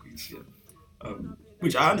rate Jacquees, yeah.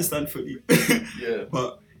 Which I understand fully. Yeah.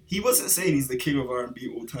 But he wasn't saying he's the king of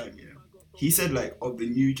R&B all time, yeah. He said like of the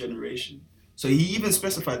new generation. So he even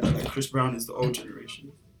specified that like Chris Brown is the old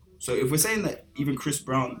generation. So if we're saying that even Chris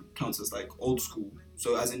Brown counts as like old school,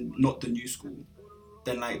 so as in not the new school,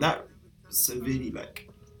 then like that severely like.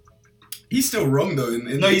 He's still wrong though.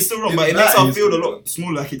 No, he's still wrong, but it makes our field a lot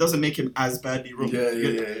smaller. Like, it doesn't make him as badly wrong. Yeah.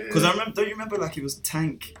 Because I remember, don't you remember like it was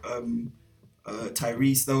Tank,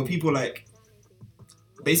 Tyrese? There were people like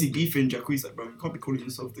basically beefing Jacquees, like, bro, you can't be calling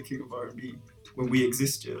yourself the king of R&B when we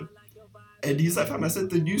exist, yeah. And he's like, fam, I said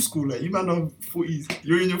the new school, like, you man are 40s,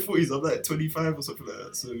 you're in your 40s, I'm like 25 or something like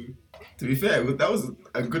that. So to be fair, that was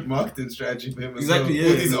a good marketing strategy for him. Exactly, well.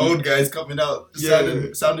 yeah. All these old guys coming out,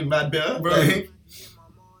 sounding mad better, bro. Like,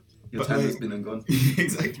 your time has been and gone.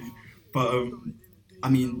 Exactly. But I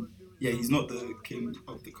mean, yeah, he's not the king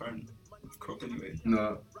of the current crop anyway.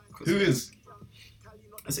 No. Who is?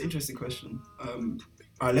 That's an interesting question.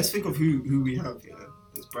 Alright, let's think of who we have here.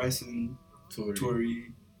 There's Bryson,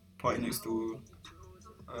 Tory, Party Next Door.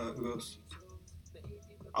 Who else?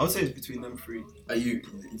 I would say it's between them three. Do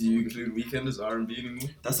you include Weeknd as R&B anymore?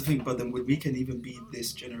 That's the thing, but then would Weeknd even be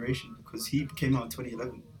this generation? Because he came out in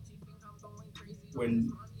 2011.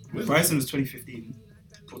 When Bryson was 2015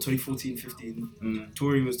 or 2014-15.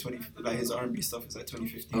 Tory was 20. Like his R&B stuff is like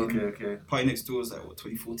 2015. Okay. Party Next Door was like what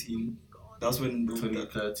 2014. That's when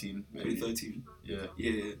 2013. 2013.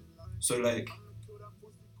 Yeah. So like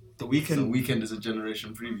the Weeknd. So Weeknd is a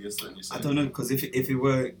generation previous, then you say? I don't know, because if it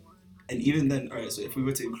were, and even then, alright. So if we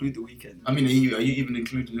were to include the Weeknd. I mean, are you even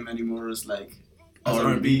including him anymore as like as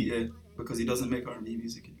R&B? Yeah, because he doesn't make R&B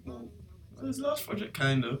music anymore. Well, his last project,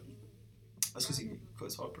 kind of. That's because he got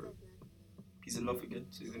his heart broke. He's in love again,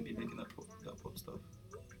 so he's gonna be making that pop stuff.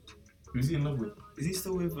 Who's he in love with? Is he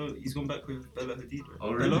still with? He's gone back with Bella Hadid, right?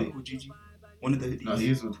 Oh, really? Bella or Gigi? One of the Hadids. No, he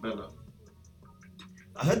is with Bella.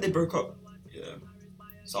 I heard they broke up. Yeah.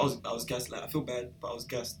 So I was gassed. Like I feel bad, but I was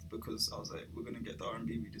gassed because I was like, we're gonna get the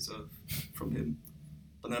R&B we deserve from him.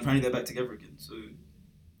 But then apparently they're back together again. So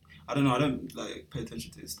I don't know. I don't like pay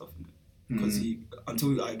attention to his stuff in it because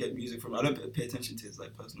until I get music from him, I don't pay attention to his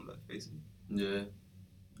like personal life basically. Yeah.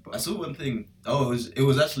 But I saw one thing. Oh, it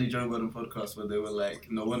was actually Joe Budden podcast where they were like,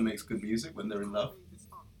 no one makes good music when they're in love.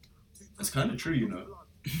 It's kind of true, you know.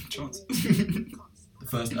 Chance. The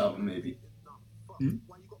first album, maybe. Hmm?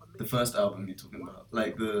 The first album you're talking about,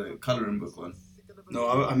 like the coloring book one. No,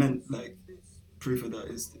 I meant like proof of that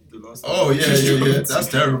is the last. Oh yeah. That's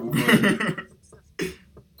terrible, bro.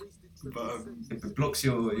 But if it blocks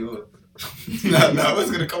your nah,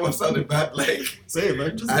 it's gonna come off sounding bad, like say it,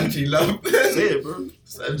 man. Just anti-love. Say it, bro.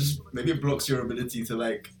 So just maybe it blocks your ability to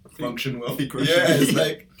like function well. Think Yeah, it's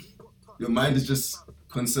like your mind is just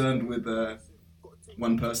concerned with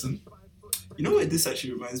one person. You know what this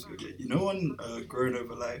actually reminds me of? You know on Growing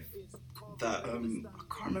Over Life, that I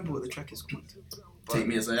can't remember what the track is called. Take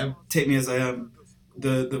Me As I Am. Take Me As I Am.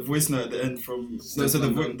 The voice note at the end from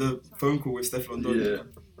the phone call with Stefflon Don. Yeah.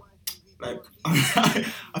 Like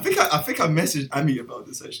I think I messaged Amy about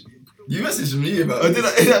this actually. You messaged me about. Oh, did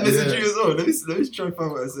I message you as well? Let me try and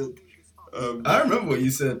find what I said. I remember what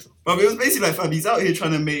you said. But it was basically like, fam, he's out here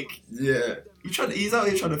trying to make. Yeah. He's out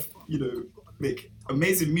here trying to make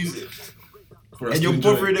amazing music. For us And to you're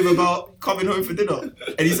enjoy. bothering him about coming home for dinner.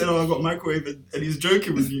 And he said, oh, I got microwave, and he's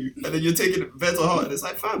joking with you. And then you're taking it bare to heart. And it's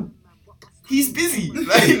like, fam, he's busy.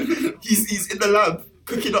 Like, he's in the lab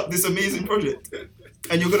cooking up this amazing project.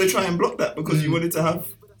 And you're going to try and block that because you wanted to have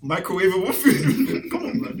microwavable food. Come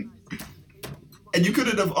on, man. And you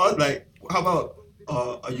couldn't have asked, like, how about,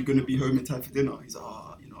 are you going to be home in time for dinner? He's like,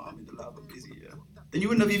 I'm in the lab, I'm busy, yeah. Then you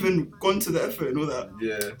wouldn't have even gone to the effort and all that.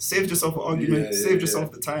 Yeah. Saved yourself an argument, saved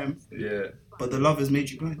yourself the time. Yeah. But the love has made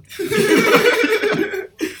you blind.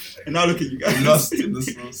 And now look at you guys. Lost in the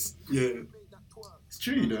sauce. Yeah. It's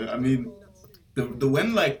true, you know. I mean, the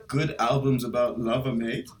when like good albums about love are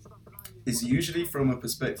made, is usually from a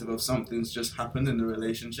perspective of something's just happened in the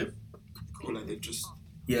relationship. Or like they've just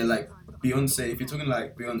Yeah, like Beyonce. If you're talking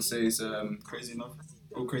like Beyonce's, crazy enough.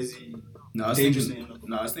 Or crazy. no, I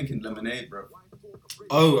was thinking Lemonade, bro.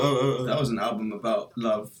 Oh. That was an album about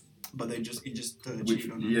love. But he just Which,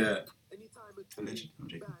 cheated on her. yeah, Allegedly. I'm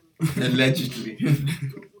joking. allegedly.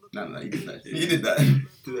 No, you did that shit. You did that.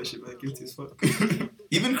 Did that shit, man. Guilty as fuck.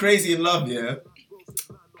 Even Crazy in Love, yeah.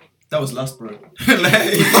 That was lust, bro.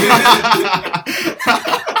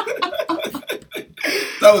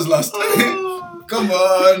 That was lust. Come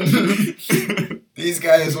on. These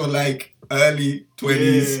guys were like early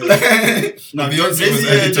 20s. No, Beyonce was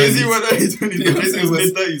early 20s. Jay-Z was early 20s. Jay-Z was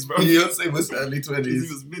mid-30s, bro. Beyonce was early Jay-Z 20s.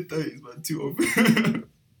 was mid-30s, man. Too old.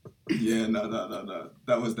 Yeah, no.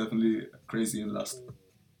 That was definitely Crazy in Lust.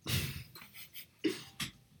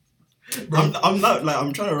 I'm not like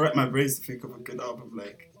I'm trying to wrap my brains to think of a good album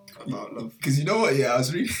like about love. Because you know what? Yeah, I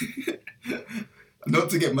was reading. Not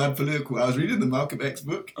to get mad political, I was reading the Malcolm X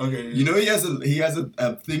book. Okay. You know, he has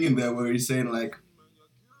a thing in there where he's saying like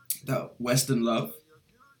that Western love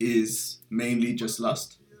is mainly just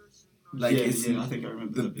lust. Like I think I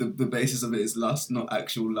remember the basis of it is lust, not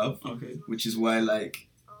actual love. Okay. Which is why like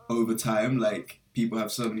over time like people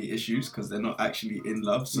have so many issues because they're not actually in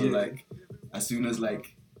love. So like as soon as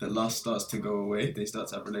like the lust starts to go away, they start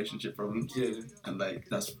to have relationship problems. Yeah. And like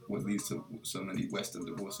that's what leads to so many Western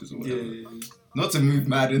divorces or whatever. Yeah. Not to move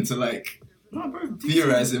mad into like No, bro.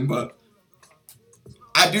 theorizing, but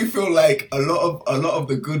I do feel like a lot of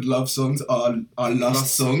the good love songs are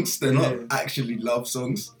lust songs. They're not actually love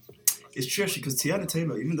songs. It's true actually because Tiana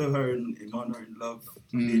Taylor, even though her and Iman are in love,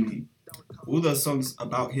 really, all the songs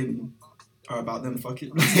about him are about them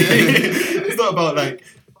fucking. It's not about like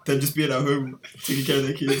them just being at home taking care of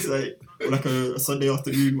their kids, like or like a Sunday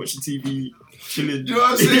afternoon watching TV, chilling. You know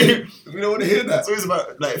what I'm saying? We don't want to hear that. It's always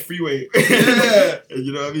about like freeway. Yeah.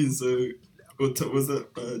 You know what I mean? So, was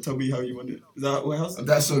it? Tell me how you want it. Is that what house?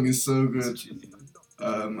 That song is so good.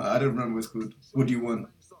 I don't remember what it's called. What do you want?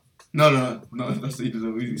 No, that's the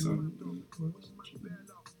Weezy song.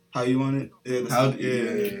 How you want it? Yeah.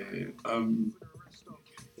 Yeah.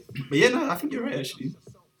 But yeah, no, I think you're right actually.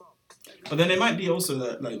 But then it might be also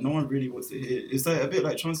that like no one really wants to hear. It's like a bit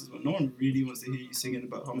like Chances, but no one really wants to hear you singing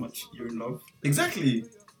about how much you're in love. Exactly.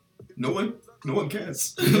 No one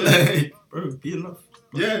cares. Like, bro, be in love.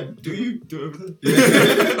 Yeah. Do you? Do it over there.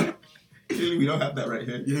 Yeah. Clearly, we don't have that right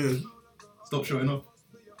here. Yeah. Stop showing off.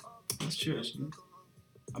 That's true actually.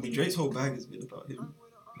 I mean, Drake's whole bag has been about him,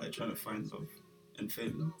 like trying to find love and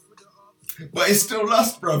failing. But it's still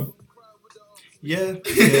lust, bro. Yeah.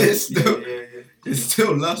 It's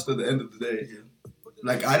still lust at the end of the day. Yeah.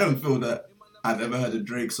 Like, I don't feel that I've ever heard a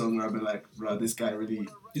Drake song where I've been like, bro, this guy really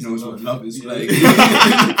knows what love is. Yeah. Like,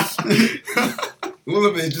 all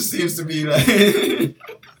of it just seems to be like,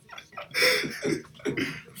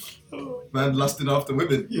 man lusting after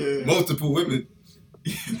women. Yeah. Multiple women.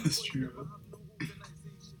 Yeah, that's true. Man.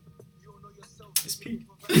 It's peak.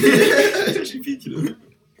 It's actually peak, you know.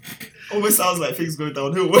 Almost sounds like things go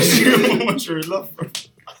downhill once you're in love, bro.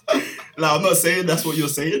 Like, I'm not saying that's what you're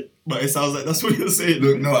saying, but it sounds like that's what you're saying.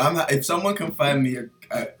 Look, no, I'm not. If someone can find me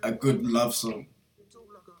a good love song,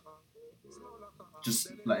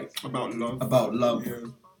 just like About love. Yeah.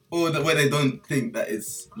 Or where they don't think that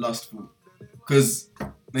it's lustful, because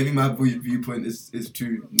maybe my viewpoint is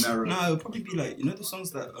too narrow. No, it would probably be like, you know the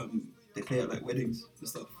songs that they play at like weddings and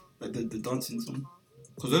stuff, like the dancing song,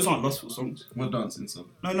 because those aren't lustful songs. What dancing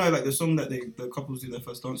song? No, like the song that the couples do their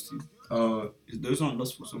first dance to. Those aren't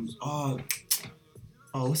lustful songs. Oh,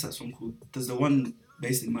 what's that song called? There's the one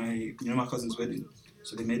based in my cousin's wedding.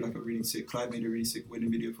 So they made like Clive made a really sick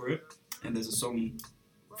wedding video for it, and there's a song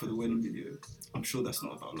for the wedding video. I'm sure that's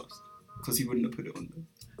not about lust, because he wouldn't have put it on there.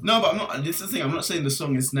 No, but I'm not. This is the thing. I'm not saying the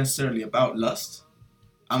song is necessarily about lust.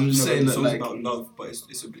 I'm just saying the that song's like about love, but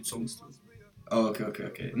it's a good song still. Oh,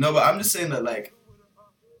 okay. No, but I'm just saying that like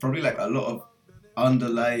probably like a lot of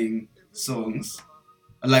underlying songs,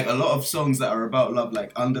 like a lot of songs that are about love,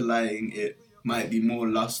 like underlying it might be more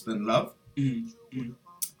lust than love.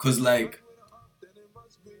 Cause like,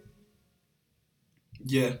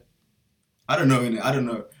 yeah, I don't know, innit? I don't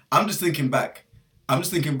know. I'm just thinking back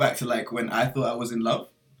to like when I thought I was in love.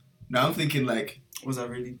 Now I'm thinking like, was I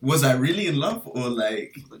really in love, or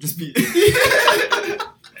like just be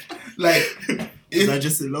like was I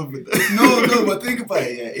just in love with them? No, but think about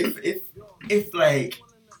it, yeah. If like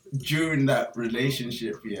during that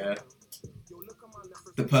relationship, yeah,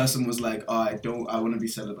 the person was like, oh, I want to be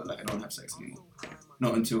celibate, like I don't have sex anymore.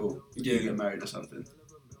 Not until you get married or something.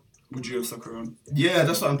 Would you have stuck around? Yeah,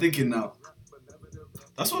 that's what I'm thinking now.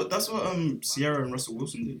 That's what Ciara and Russell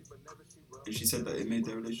Wilson did. And she said that it made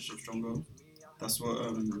their relationship stronger. That's what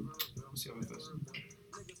what's the other person?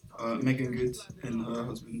 Megan Good and her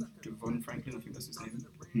husband Devon Franklin, I think that's his name.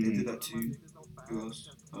 They did that too. Who else?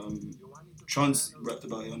 Chance rapped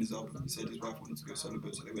about it on his album. He said his wife wanted to go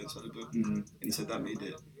celibate, so they went celibate. And he said that made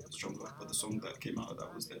it stronger. But the song that came out of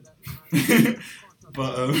that was dead.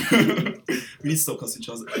 But we need to stop cussing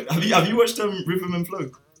Charles. Have you watched Rhythm and Flow?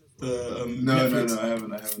 No, I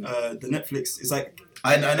haven't. The Netflix. It's like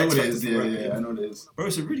I know what it is. Yeah, I know what it is. Bro,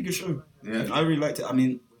 it's a really good show. Yeah, I really liked it. I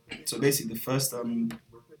mean, so basically the first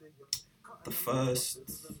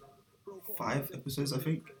 5 episodes, I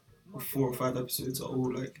think, or 4 or 5 episodes are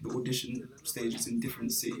all like the audition stages in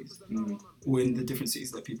different cities, or in the different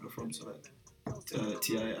cities that people are from. So like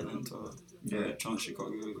T.I. Atlanta, Chance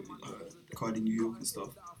Chicago, Cardi New York and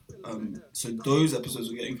stuff. So those episodes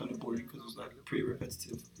were getting kind of boring because it was like pretty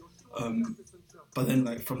repetitive. But then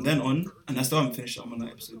like from then on, and I still haven't finished. I'm on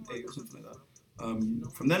like episode 8 or something like that.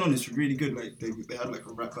 From then on, it's really good. Like they had like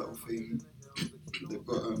a rap battle thing. They've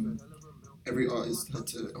got every artist had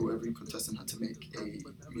to, or every contestant had to make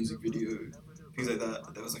a music video, things like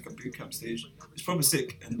that. There was like a boot camp stage. It's probably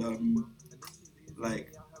sick. And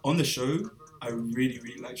like on the show, I really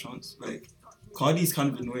like Chance. Like Cardi's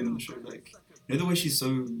kind of annoying on the show. Like you know the way she's so,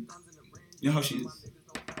 you know how she is,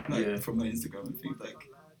 like from her Instagram and things. Like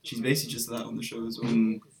she's basically just that on the show as well.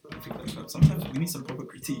 I think like sometimes we need some proper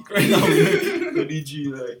critique right now. We need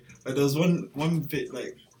you like there was one bit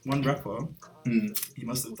like one rapper. He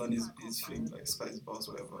must have done his thing like Spice Bars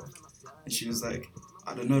or whatever, and she was like,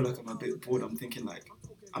 I don't know, like I'm a bit bored. I'm thinking like,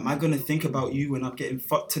 am I gonna think about you when I'm getting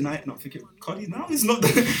fucked tonight? And I'm thinking, Cardi, now is not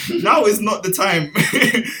the time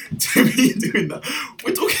to be doing that.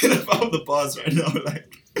 We're talking about the bars right now,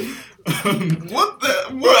 like. What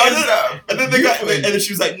is that? And then the guy, and then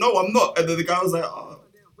she was like, no, I'm not. And then the guy was like, oh.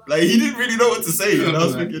 Like he didn't really know what to say. And I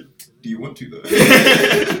was thinking, do you want to though?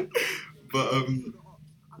 But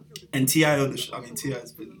and T.I. on the show. I mean,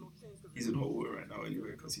 T.I.'s he's in hot water right now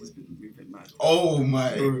anyway because he's been moving mad. Oh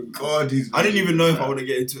my god, I didn't even know if I want to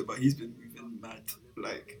get into it, but he's been moving mad.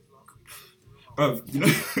 Like, bruv, you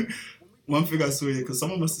know, one thing I saw here because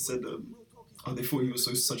someone must have said, they thought he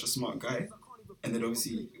was such a smart guy, and then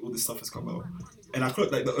obviously all this stuff has come out. And I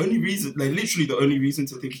thought like literally the only reason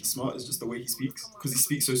to think he's smart is just the way he speaks, because he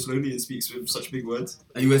speaks so slowly and speaks with such big words.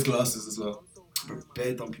 And he wears glasses as well. Bro,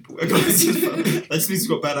 bare dumb people wear glasses. That just means he's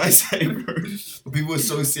got bad eyesight, bro. People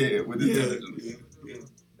associate it with intelligence. Yeah.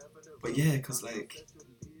 But yeah, because like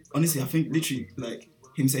honestly, I think literally like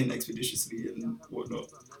him saying expeditiously and whatnot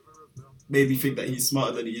made me think that he's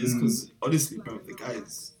smarter than he is. Because honestly, bro, the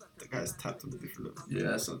guy's tapped on a different level.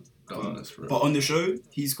 Yeah, that's a dumbness, bro. But on the show,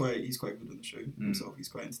 he's quite good on the show himself. He's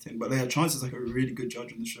quite entertaining. But like Chance is like a really good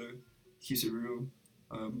judge on the show. He keeps it real,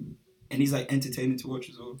 and he's like entertaining to watch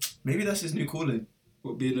as well. Maybe that's his new calling.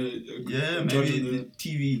 What, being a judge on the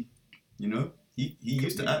TV. You know, he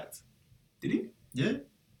used to act. Did he? Yeah.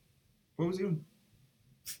 What was he on?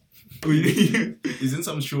 He's in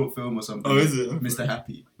some short film or something. Oh, is it? Mr.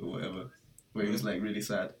 Happy or whatever, where he was like really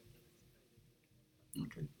sad.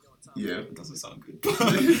 Okay. Yeah. It doesn't sound good.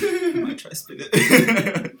 I might try to spin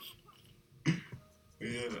it.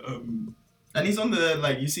 Yeah. And he's on the,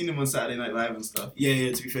 like, you've seen him on Saturday Night Live and stuff.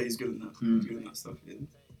 Yeah, to be fair, he's good at that. He's good at that stuff, yeah.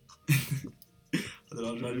 I don't know,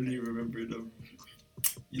 I'm trying to really remember it.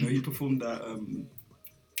 You know, he performed that,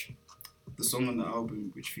 the song on the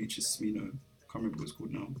album which features Smino. Can't remember what it's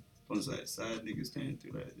called now. One's like, sad niggas can't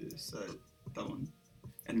do like this, sad, that one.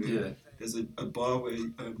 Anyway, there's a bar where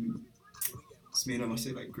Smino must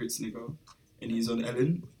say like grits nigga, and he's on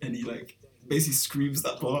Ellen, and he like basically screams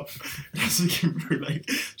that bar. And I was thinking, bro, like,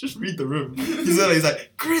 just read the room. He's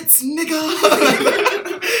like grits nigga.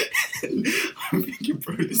 I'm thinking,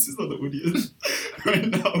 bro, this is not the audience right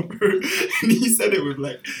now, bro. And he said it with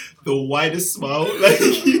like the widest smile,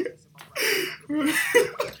 like.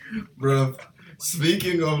 Bro,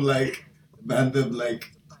 speaking of like random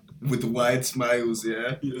like with wide smiles,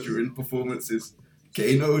 during performances.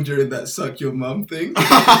 Kano during that suck your mum thing.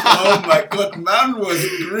 Oh my god, man was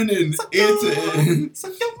grinning ear to ear.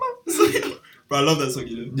 Suck your mum. Bro, I love that song,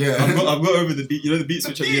 you know. Yeah. I've got over the beat, you know, the beat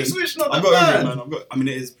switch at the end. Switch, not I've got over it, man. I mean,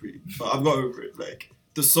 it is pretty, but I've got over it. Like,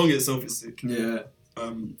 the song itself is sick. Yeah.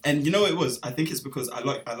 And you know what it was? I think it's because I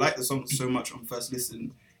like the song so much on first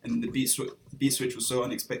listen, and the beat switch was so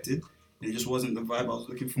unexpected, and it just wasn't the vibe I was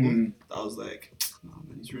looking for. That I was like, no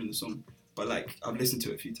man, he's ruined the song. But like, I've listened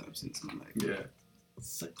to it a few times since, and I'm like, yeah.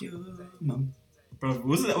 Suck your mum. Bro,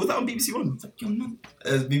 was that on BBC One? Suck your mum.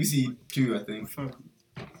 BBC Two, I think. Fuck.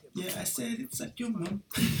 Yeah, I said it. Suck your mum.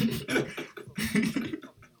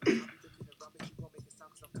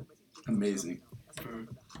 Amazing. Bro,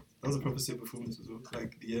 that was a proper sick performance as well.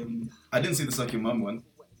 Like the I didn't see the suck your mum one.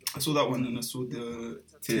 I saw that one and I saw the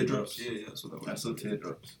Teardrops. Yeah, I saw that one. I saw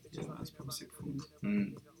Teardrops. Yeah, that's a proper sick performance.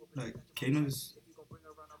 Like Kano's.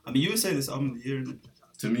 I mean, you were saying this album of the year, innit?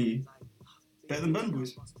 To me. Better than Burna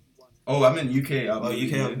Boys. Oh, I meant UK album. Oh,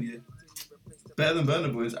 UK album, yeah. Better than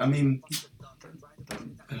Burna Boys. I mean,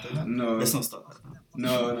 no. Let's not start that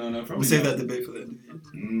No. now. Probably we'll save that debate for the end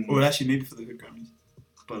of the year. Or actually, maybe for the Hood Grammys.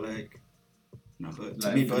 But like, no. But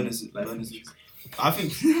to me, Burna's. I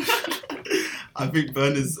think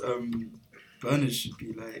Burna's should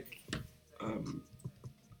be like.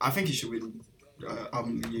 I think he should win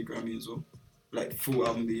album of the year Grammy as well. Like full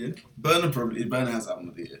album of the year. Burna has album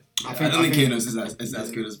of the year. I don't think Kano's is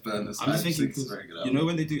as good as Burna's. I'm just thinking because you know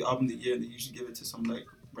when they do album of the year, they usually give it to some like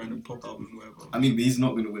random pop album or whatever. I mean, he's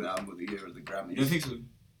not going to win album of the year at the Grammys. You don't think so,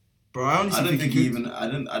 bro? I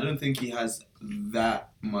don't think he has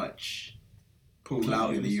that much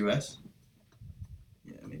clout in the US.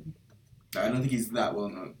 Yeah, maybe. I don't think he's that well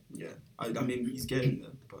known. Yeah, I mean he's getting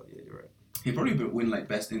there, but yeah, you're right. He'd probably win like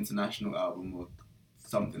best international album or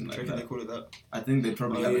something like that. They call it that? I think they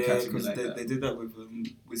probably have a category like that. They did that with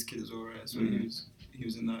Wizkid as well, right? So he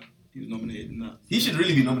was in that. He was nominated in that. He should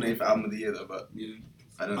really be nominated for album of the year though, but yeah.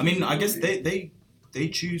 I guess they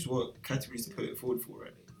choose what categories to put it forward for,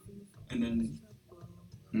 right? And then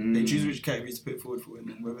they choose which categories to put it forward for, and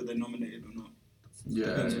then whether they're nominated or not. Yeah.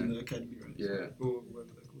 Depends on the academy, right? Yeah. Or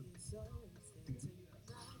whatever they're called.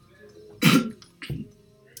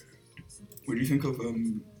 What do you think of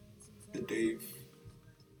the Dave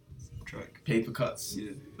track? Paper Cuts.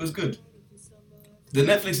 Yeah. It was good. The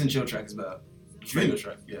Netflix and Chill track is better. Fredo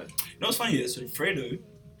track, yeah. You know what's funny? Yeah, so Fredo,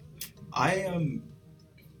 I've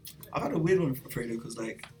had a weird one for Fredo because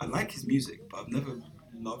like I like his music, but I've never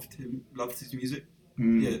loved his music.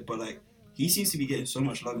 Yeah, but like he seems to be getting so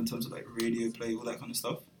much love in terms of like radio play, all that kind of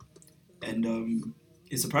stuff, and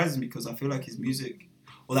it surprises me because I feel like his music.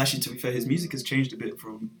 Well, actually, to be fair, his music has changed a bit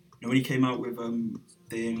from when he came out with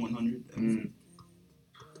Day Aim 100.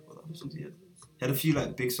 What other songs he had? He had a few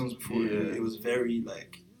like big songs before. Yeah. It was very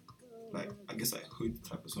like I guess like hood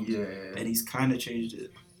type of songs. Yeah. And he's kind of changed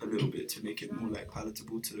it a little bit to make it more like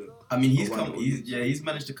palatable to. I mean, he's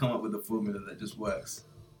managed to come up with a formula that just works.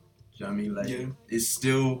 Do you know what I mean? Like, it's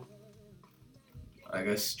still, I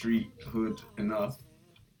guess, street hood enough,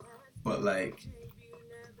 but like,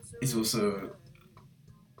 it's also,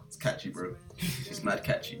 it's catchy, bro. It's mad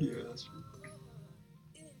catchy. Yeah, that's true.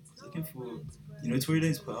 I was looking for, Tory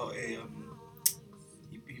Lanez put out a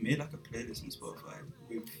he made like a playlist on Spotify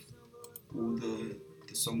with all the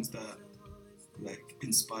songs that like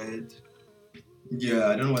inspired. Yeah,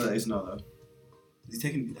 I don't know what that is now though. Has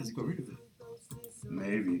he got rid of it?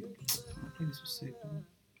 Maybe. I think this was sick. Man.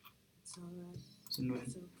 It's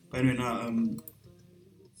annoying. But anyway, now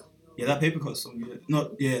yeah, that paper cut song.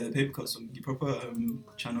 The paper cut song. He proper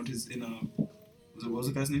channeled his inner. What was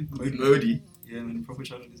the guy's name? Modi. Yeah, man, he proper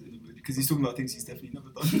channeled his inner Modi because he's talking about things he's definitely never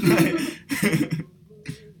done.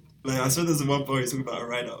 Like I saw there's one part he's talking about a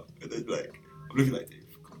ride out, and then like I'm looking like Dave.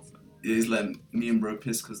 Yeah, he's like me and bro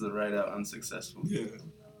pissed because the ride out unsuccessful. Yeah.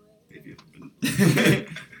 Maybe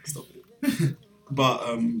stop it. But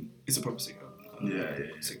it's a proper sick album. Yeah.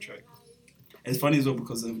 Sick track. And it's funny as well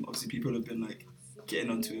because obviously people have been like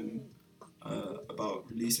getting onto him about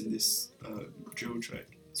releasing this drill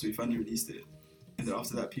track. So he finally released it. And then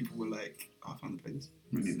after that people were like, I found the playlist.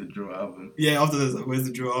 We need the drill album. Yeah, after that, like, where's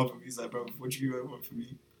the drill album? He's like, bro, what you want from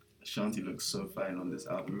me? Shanti looks so fine on this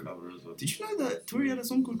album cover as well. Did you know that Tory had a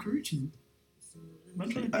song called Karuchi? I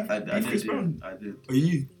did. Chris Brown. I did. Oh, you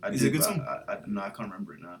knew? Is it a good song? No, I can't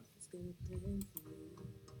remember it now.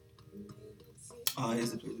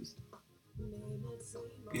 Here's the playlist.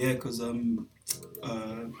 Yeah, because bruv,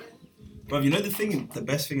 you know the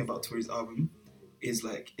best thing about Tory's album is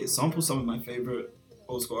like it samples some of my favorite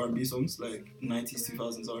old school R&B songs, like 90s,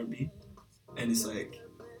 2000s R&B, and it's like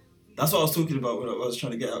that's what I was talking about when I was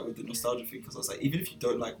trying to get at with the nostalgia thing, because I was like, even if you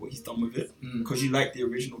don't like what he's done with it, because you like the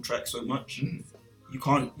original track so much, you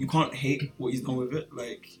can't hate what he's done with it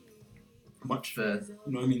like much. Fair. You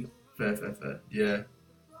know what I mean? Fair. Yeah.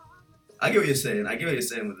 I get what you're saying.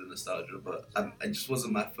 With the nostalgia, but I just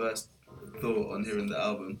wasn't my first thought on hearing the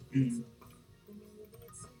album.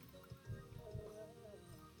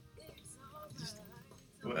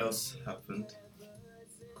 What else happened?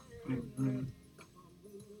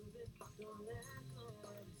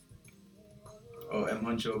 Oh, M.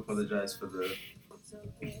 Huncho apologized for the...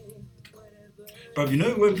 But you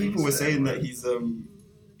know when people were saying that he's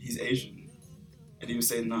Asian, and he was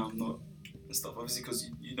saying, "Nah, I'm not," and stuff. Obviously,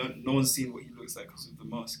 because you don't, no one's seen what he looks like because of the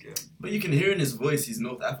mask. Yeah. But you can hear in his voice he's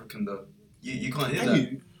North African though. You can't hear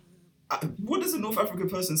that. What does a North African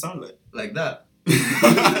person sound like? Like that.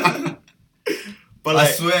 But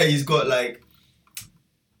I swear he's got like,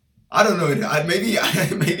 I don't know. Maybe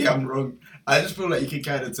I'm wrong. I just feel like you can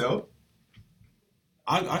kind of tell.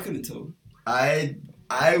 I couldn't tell. I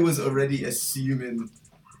was already assuming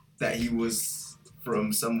that he was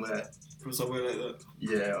from somewhere. From somewhere like that.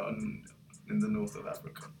 Yeah, in the north of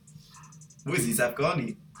Africa. What is he? He's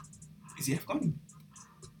Afghani. Is he Afghani?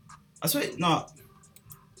 I swear, nah.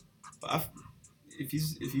 But if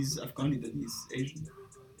he's Afghani, then he's Asian.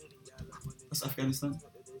 That's Afghanistan.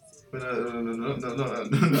 No, not that.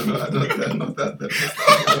 No.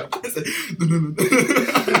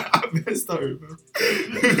 I'm gonna start it, bro.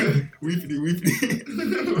 Weeply.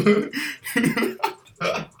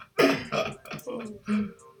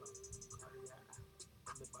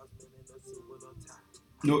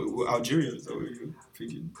 No, Algeria, is that what you're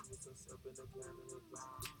thinking?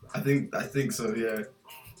 I think so, yeah.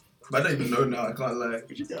 But I don't even know now, I can't lie.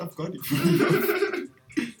 Where'd you get Afghani from?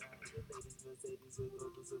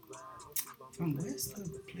 Fam, where's the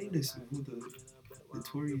playlist with all the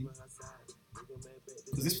Tory?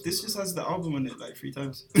 Because this just has the album on it like 3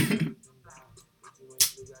 times.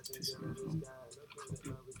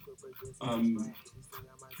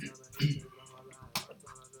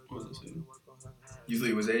 What was I saying? You thought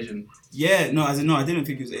he was Asian? Yeah, no, I didn't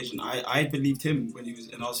think he was Asian. I believed him when he was,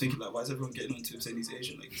 and I was thinking like, why is everyone getting on to him saying he's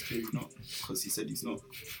Asian? Like, he's clearly not, because he said he's not.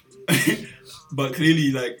 But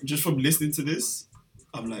clearly, like, just from listening to this,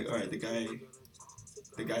 I'm like, all right, the guy's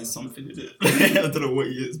something in it. I don't know what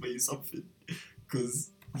he is, but he's something,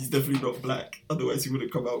 because he's definitely not black. Otherwise, he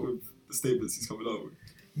wouldn't come out with the statements he's coming out with.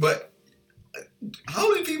 But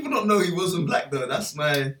how did people not know he wasn't black though? That's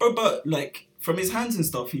my... But like, from his hands and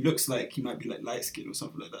stuff, he looks like he might be like light skinned or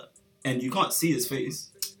something like that. And you can't see his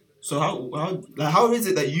face. So how is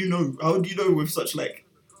it that you know? How do you know with such like...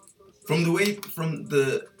 From the way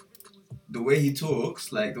he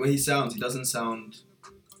talks, like the way he sounds, he doesn't sound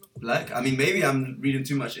black. I mean, maybe I'm reading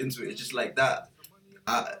too much into it. It's just like that.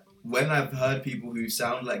 When I've heard people who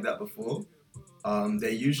sound like that before, they're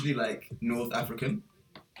usually like North African.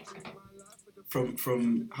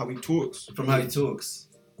 From how he talks. From how he talks.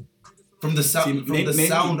 From the sound. From the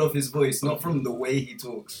sound of his voice, not from the way he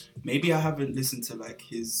talks. Maybe I haven't listened to like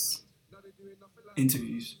his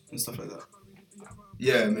interviews and stuff like that.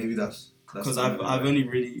 Yeah, maybe that's because I've only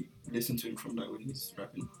really listened to him from like when he's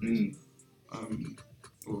rapping,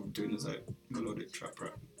 or doing his like melodic trap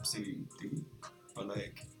rap singing thing. But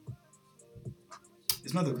like,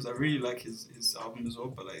 it's not because I really like his album as well,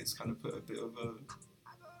 but like it's kind of put a bit of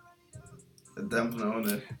a dampener on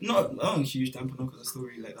it. Not a huge dampener because I still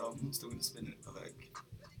really like the album. I'm still gonna spin it, but like,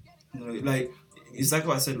 you know, like it's like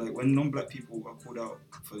what I said. Like when non-black people are called out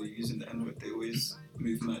for using the N-word, they always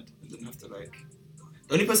move mad and then have to like.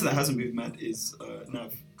 The only person that hasn't moved mad is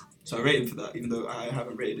Nav. So I rate him for that, even though I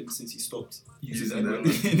haven't rated him since he stopped using the N-word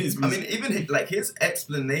in his music. I mean, even like his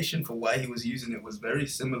explanation for why he was using it was very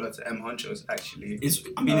similar to M. Huncho's actually. It's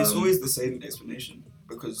always the same explanation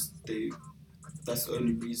because that's the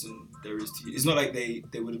only reason there is to use. It's not like they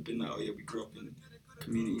would have been like, oh yeah, we grew up in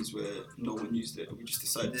communities where no one used it and we just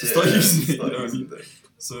decided to start using it. You know what I mean?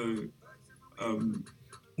 So,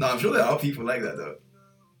 no, I'm sure there are people like that though.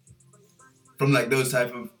 From like those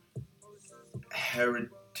type of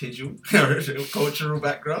cultural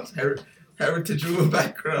backgrounds, heritageal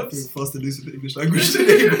backgrounds. Fast and loose with the English language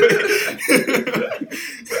today.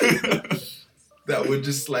 That would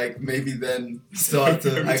just like maybe then start to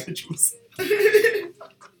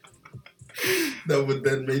that would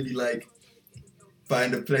then maybe like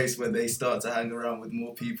find a place where they start to hang around with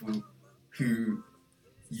more people who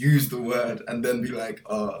use the word and then be like,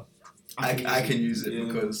 oh, I can use it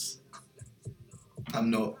because I'm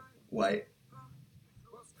not white.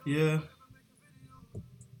 Yeah.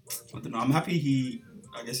 I don't know. I'm happy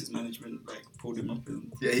I guess his management like pulled him up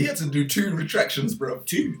and... Yeah, he had to do 2 retractions, bro.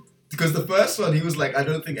 2? Because the first one, he was like, I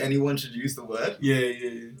don't think anyone should use the word. Yeah.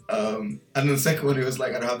 And then the second one, he was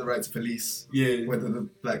like, I don't have the right to police whether the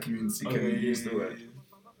black community can use the word. Yeah.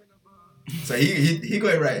 So he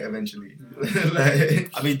got it right eventually. Like,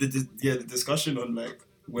 I mean, the discussion on like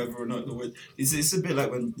whether or not the word... It's a bit like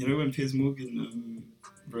when Piers Morgan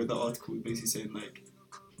wrote that article basically saying like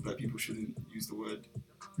black people shouldn't use the word.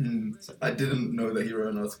 So, I didn't know that he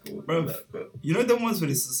wrote an article. Bro, but you know them ones where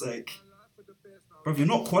it's just like... Bro, you're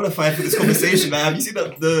not qualified for this conversation. Like, have you seen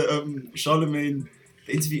that the Charlemagne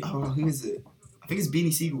the interview? Oh, who is it? I think it's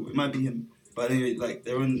Beanie Siegel. It might be him. But anyway, like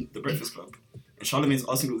they're on the Breakfast Club, and Charlemagne's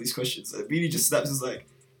asking all these questions. And Beanie just snaps, is like,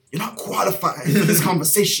 "You're not qualified for this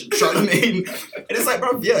conversation, Charlemagne." And it's like,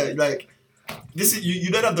 bro, yeah, like this is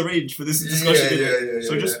you don't have the range for this discussion. Yeah,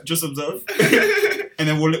 so just observe, and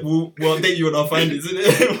then we'll update you on our findings. Isn't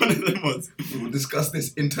it? One of them ones. We'll discuss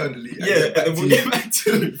this internally. And then we'll get back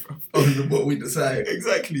to it on what we decide.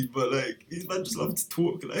 Exactly, but like these men just love to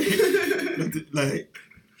talk. Like,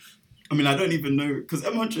 I mean, I don't even know because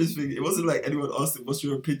M. Huncho's thing. It wasn't like anyone asked him, "What's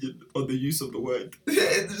your opinion on the use of the word?" Yeah,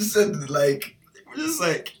 it just said like, we're just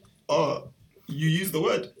like, "Oh, you use the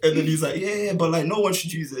word," and then he's like, "Yeah, but like no one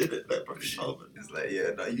should use it." Like, bro, it's like,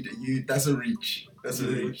 yeah, no, you. That's a reach. That's a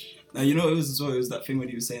reach. Now you know it was as well. It was that thing when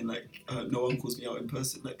he was saying like, "No one calls me out in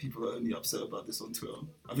person." Like people are only upset about this on Twitter.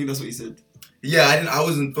 I think that's what he said. Yeah, I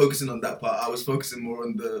wasn't focusing on that part. I was focusing more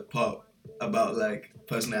on the part about like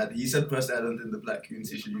personality. He said personally, I don't think the black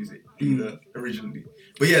community should use it either originally.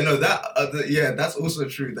 But yeah, no, that's also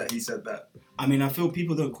true that he said that. I mean, I feel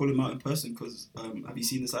people don't call him out in person because have you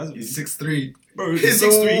seen the size of him? He's 6'3". Bro, he's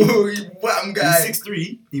 6'3". Wham guy. He's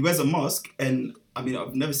 6'3". He wears a mask, and I mean,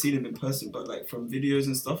 I've never seen him in person, but like from videos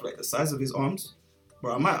and stuff, like the size of his arms.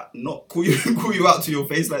 Bro, I might not call you out to your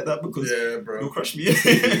face like that because you'll crush me.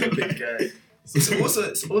 He's a big guy.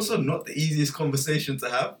 It's also not the easiest conversation to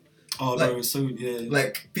have. Oh, like, bro, it's so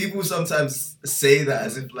Like people sometimes say that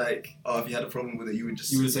as if like, oh, if you had a problem with it, you would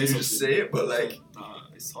just say it. But like, nah,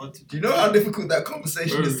 it's hard to. Do you know how difficult that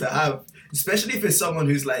conversation is to have, especially if it's someone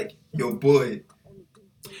who's like your boy?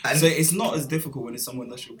 And so it's not as difficult when it's someone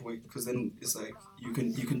that's your boy, because then it's like you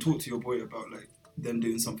can talk to your boy about like them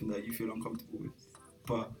doing something that you feel uncomfortable with.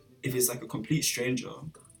 But if it's like a complete stranger,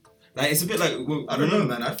 like it's a bit like I don't know,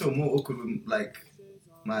 man. I feel more awkward with like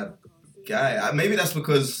my guy. Maybe that's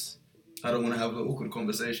because I don't want to have awkward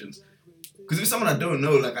conversations. Because if it's someone I don't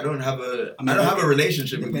know, like I don't have a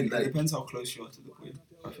relationship with. Like, it depends how close you are to the boy.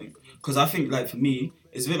 I think, because I think like for me,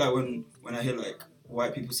 it's a bit like when I hear like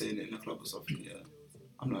white people saying it in a club or something. Yeah,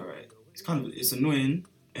 I'm like, right. It's annoying,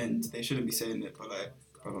 and they shouldn't be saying it, but like.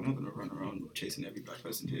 Bro, I'm not gonna run around chasing every black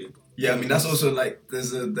person here. Yeah, I mean that's also like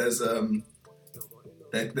there's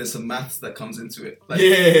some maths that comes into it. Like,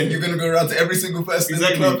 you're gonna go around to every single person in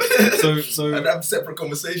the club. so and have separate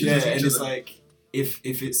conversations. Yeah, and it's like if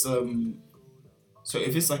it's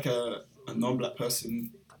like a non-black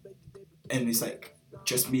person, and it's like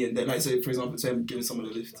just me and then like say for example, say I'm giving someone a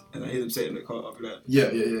lift and I hear them say it in the car, I'll be like,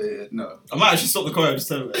 yeah. No, I might actually stop the car and just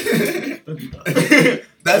tell them like, don't do that.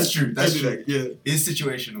 That's true. That's true. Like, yeah, it's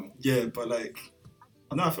situational. Yeah, but like,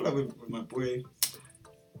 I know I feel like with my boy,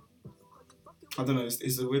 I don't know.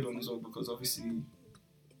 It's a weird one as well because obviously,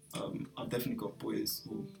 I've definitely got boys.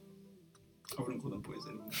 Well, I wouldn't call them boys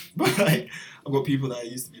anymore. But like, I've got people that I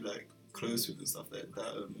used to be like close with and stuff that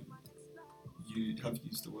you have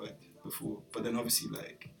used the word before. But then obviously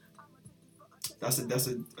like that's a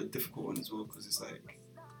difficult one as well, because it's like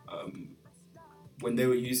when they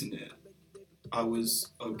were using it, I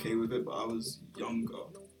was okay with it, but I was younger,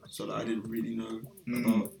 so like, I didn't really know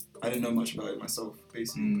I didn't know much about it myself,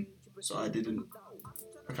 basically. So I didn't,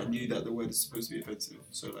 like, I knew that the word is supposed to be offensive.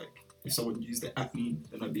 So like, if someone used it at me,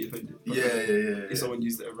 then I'd be offended. But if someone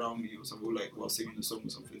used it around me or something, or like while singing a song or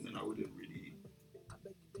something, then I wouldn't really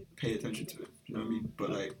pay attention to it. You know what I mean?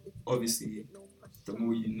 But like, obviously, the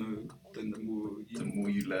more you know, then the more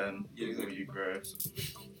you learn. Yeah, exactly. The more you grow. So.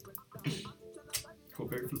 Got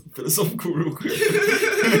very philosophical real quick.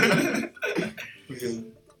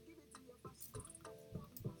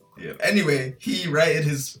 Yeah. Anyway, he righted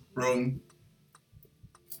his wrong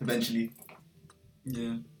eventually.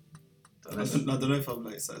 Yeah. I don't know if I'm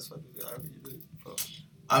like satisfied with it. I really do. But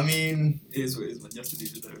I mean, it is what it is, man. You have to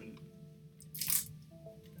leave it there, innit?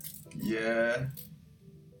 Yeah.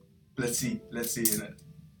 Let's see, innit?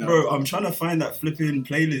 Bro, I'm trying to find that flipping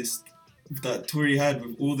playlist that Tory had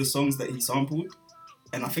with all the songs that he sampled.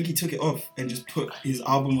 And I think he took it off and just put his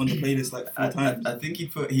album on the playlist like 4 times. I think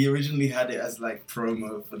he originally had it as like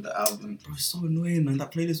promo for the album. Bro, it's so annoying, man.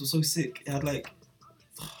 That playlist was so sick. It had like,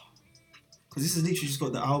 because this is literally just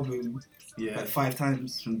got the album like 5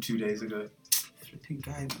 times from 2 days ago. Flipping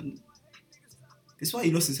guy, man. This is why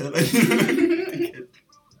he lost his hair.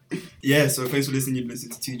 Yeah, so thanks for listening. You've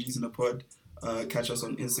listened to 2Gs in a Pod. Catch us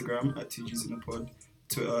on Instagram at 2Gs in a Pod,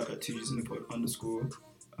 Twitter at 2Gs in a Pod _.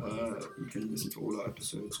 You can listen to all our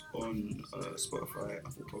episodes on Spotify,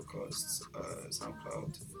 Apple Podcasts,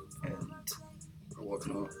 SoundCloud, and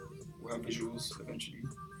whatnot. We'll have visuals eventually.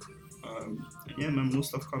 And yeah, man, more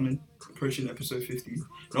stuff coming. Approaching episode 50.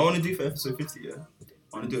 What I want to do for episode 50, I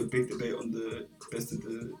want to do a big debate on the best of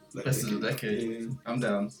the decade. Yeah. I'm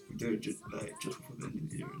down. We do it just before the end of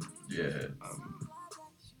the year. Yeah.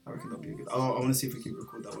 I reckon that'll be a good. I want to see if we can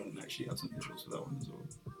record that one and actually have some visuals for that one as well.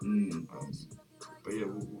 But yeah,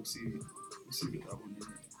 we'll see with that one.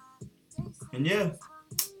 And yeah.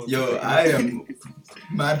 Yo, I am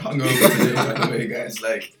mad hungover today, by the way, guys.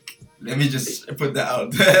 Like, let me just put that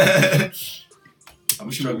out there.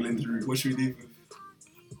 I'm struggling through. What should we do?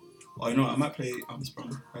 Oh, you know what? I might play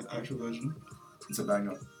Armstrong, like the actual version. It's a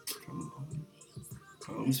banger.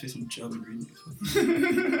 I almost play some German remix.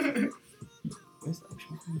 Where's the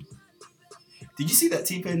actual one? Did you see that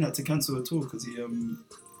T-Pain had to cancel a tour because he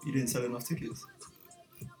didn't sell enough tickets?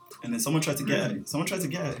 And then someone tried to get at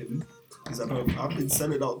him. He's like, bro, I've been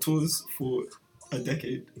selling out tours for a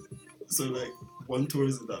decade. So like, one tour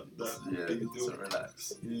isn't that big a deal. So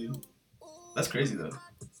relax. Yeah. That's crazy though.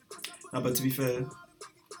 No, but to be fair,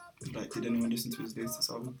 like, did anyone listen to his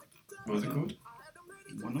latest album? What was it called?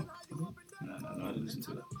 One Up? No, I didn't listen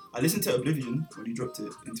to that. I listened to Oblivion when he dropped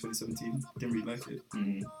it in 2017. Didn't really like it,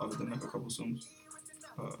 other than like a couple songs.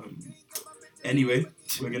 Anyway,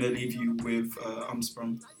 we're gonna leave you with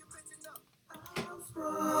Armstrong.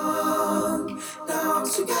 Now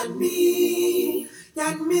she got me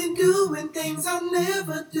doing things I'll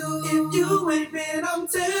never do. If you ain't been, I'm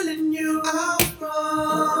telling you, I'm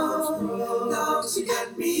wrong. Now she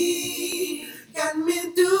got me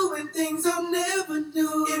doing things I'll never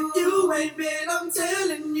do. If you ain't been, I'm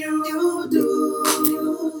telling you, you do.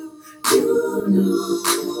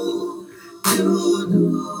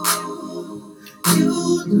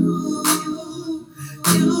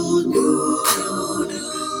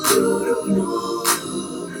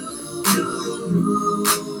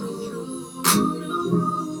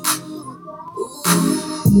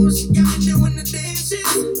 She got me doing the dishes.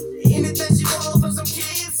 Anything she want for some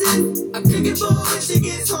kisses. I cook it for her when she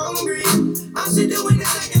gets hungry. All she doing is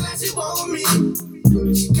acting like she want me.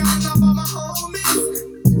 She counting up all my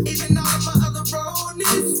homies, even all of my other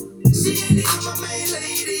bronies. She ain't even my main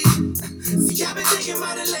lady. See, I've been thinking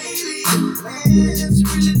about it lately. Man, she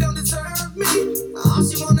really don't deserve me. All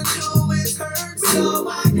she wanna do is hurt me. So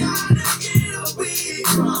I gotta get away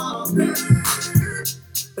from her.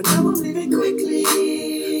 But now I'm leaving quickly.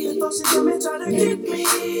 Before she come and try to get me.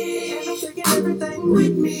 And I'm taking everything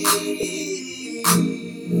with me.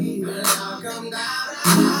 But I'll come down.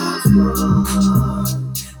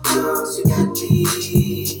 Now she got me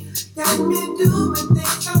doing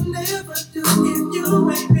things I'll never do. If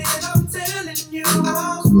you ain't been, I'm telling you,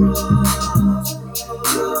 I'm wrong.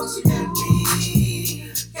 Now she got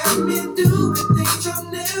me doing things I'll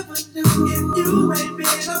never do. If you ain't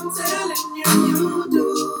been, I'm telling you, you do.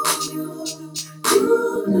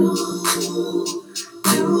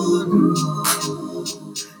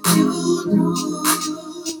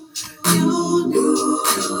 You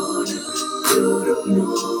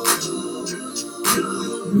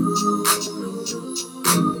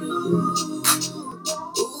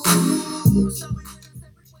Two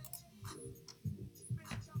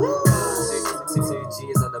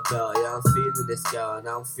G's on the belt, yeah, I'm feeling this girl,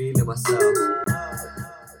 now I'm feeling myself.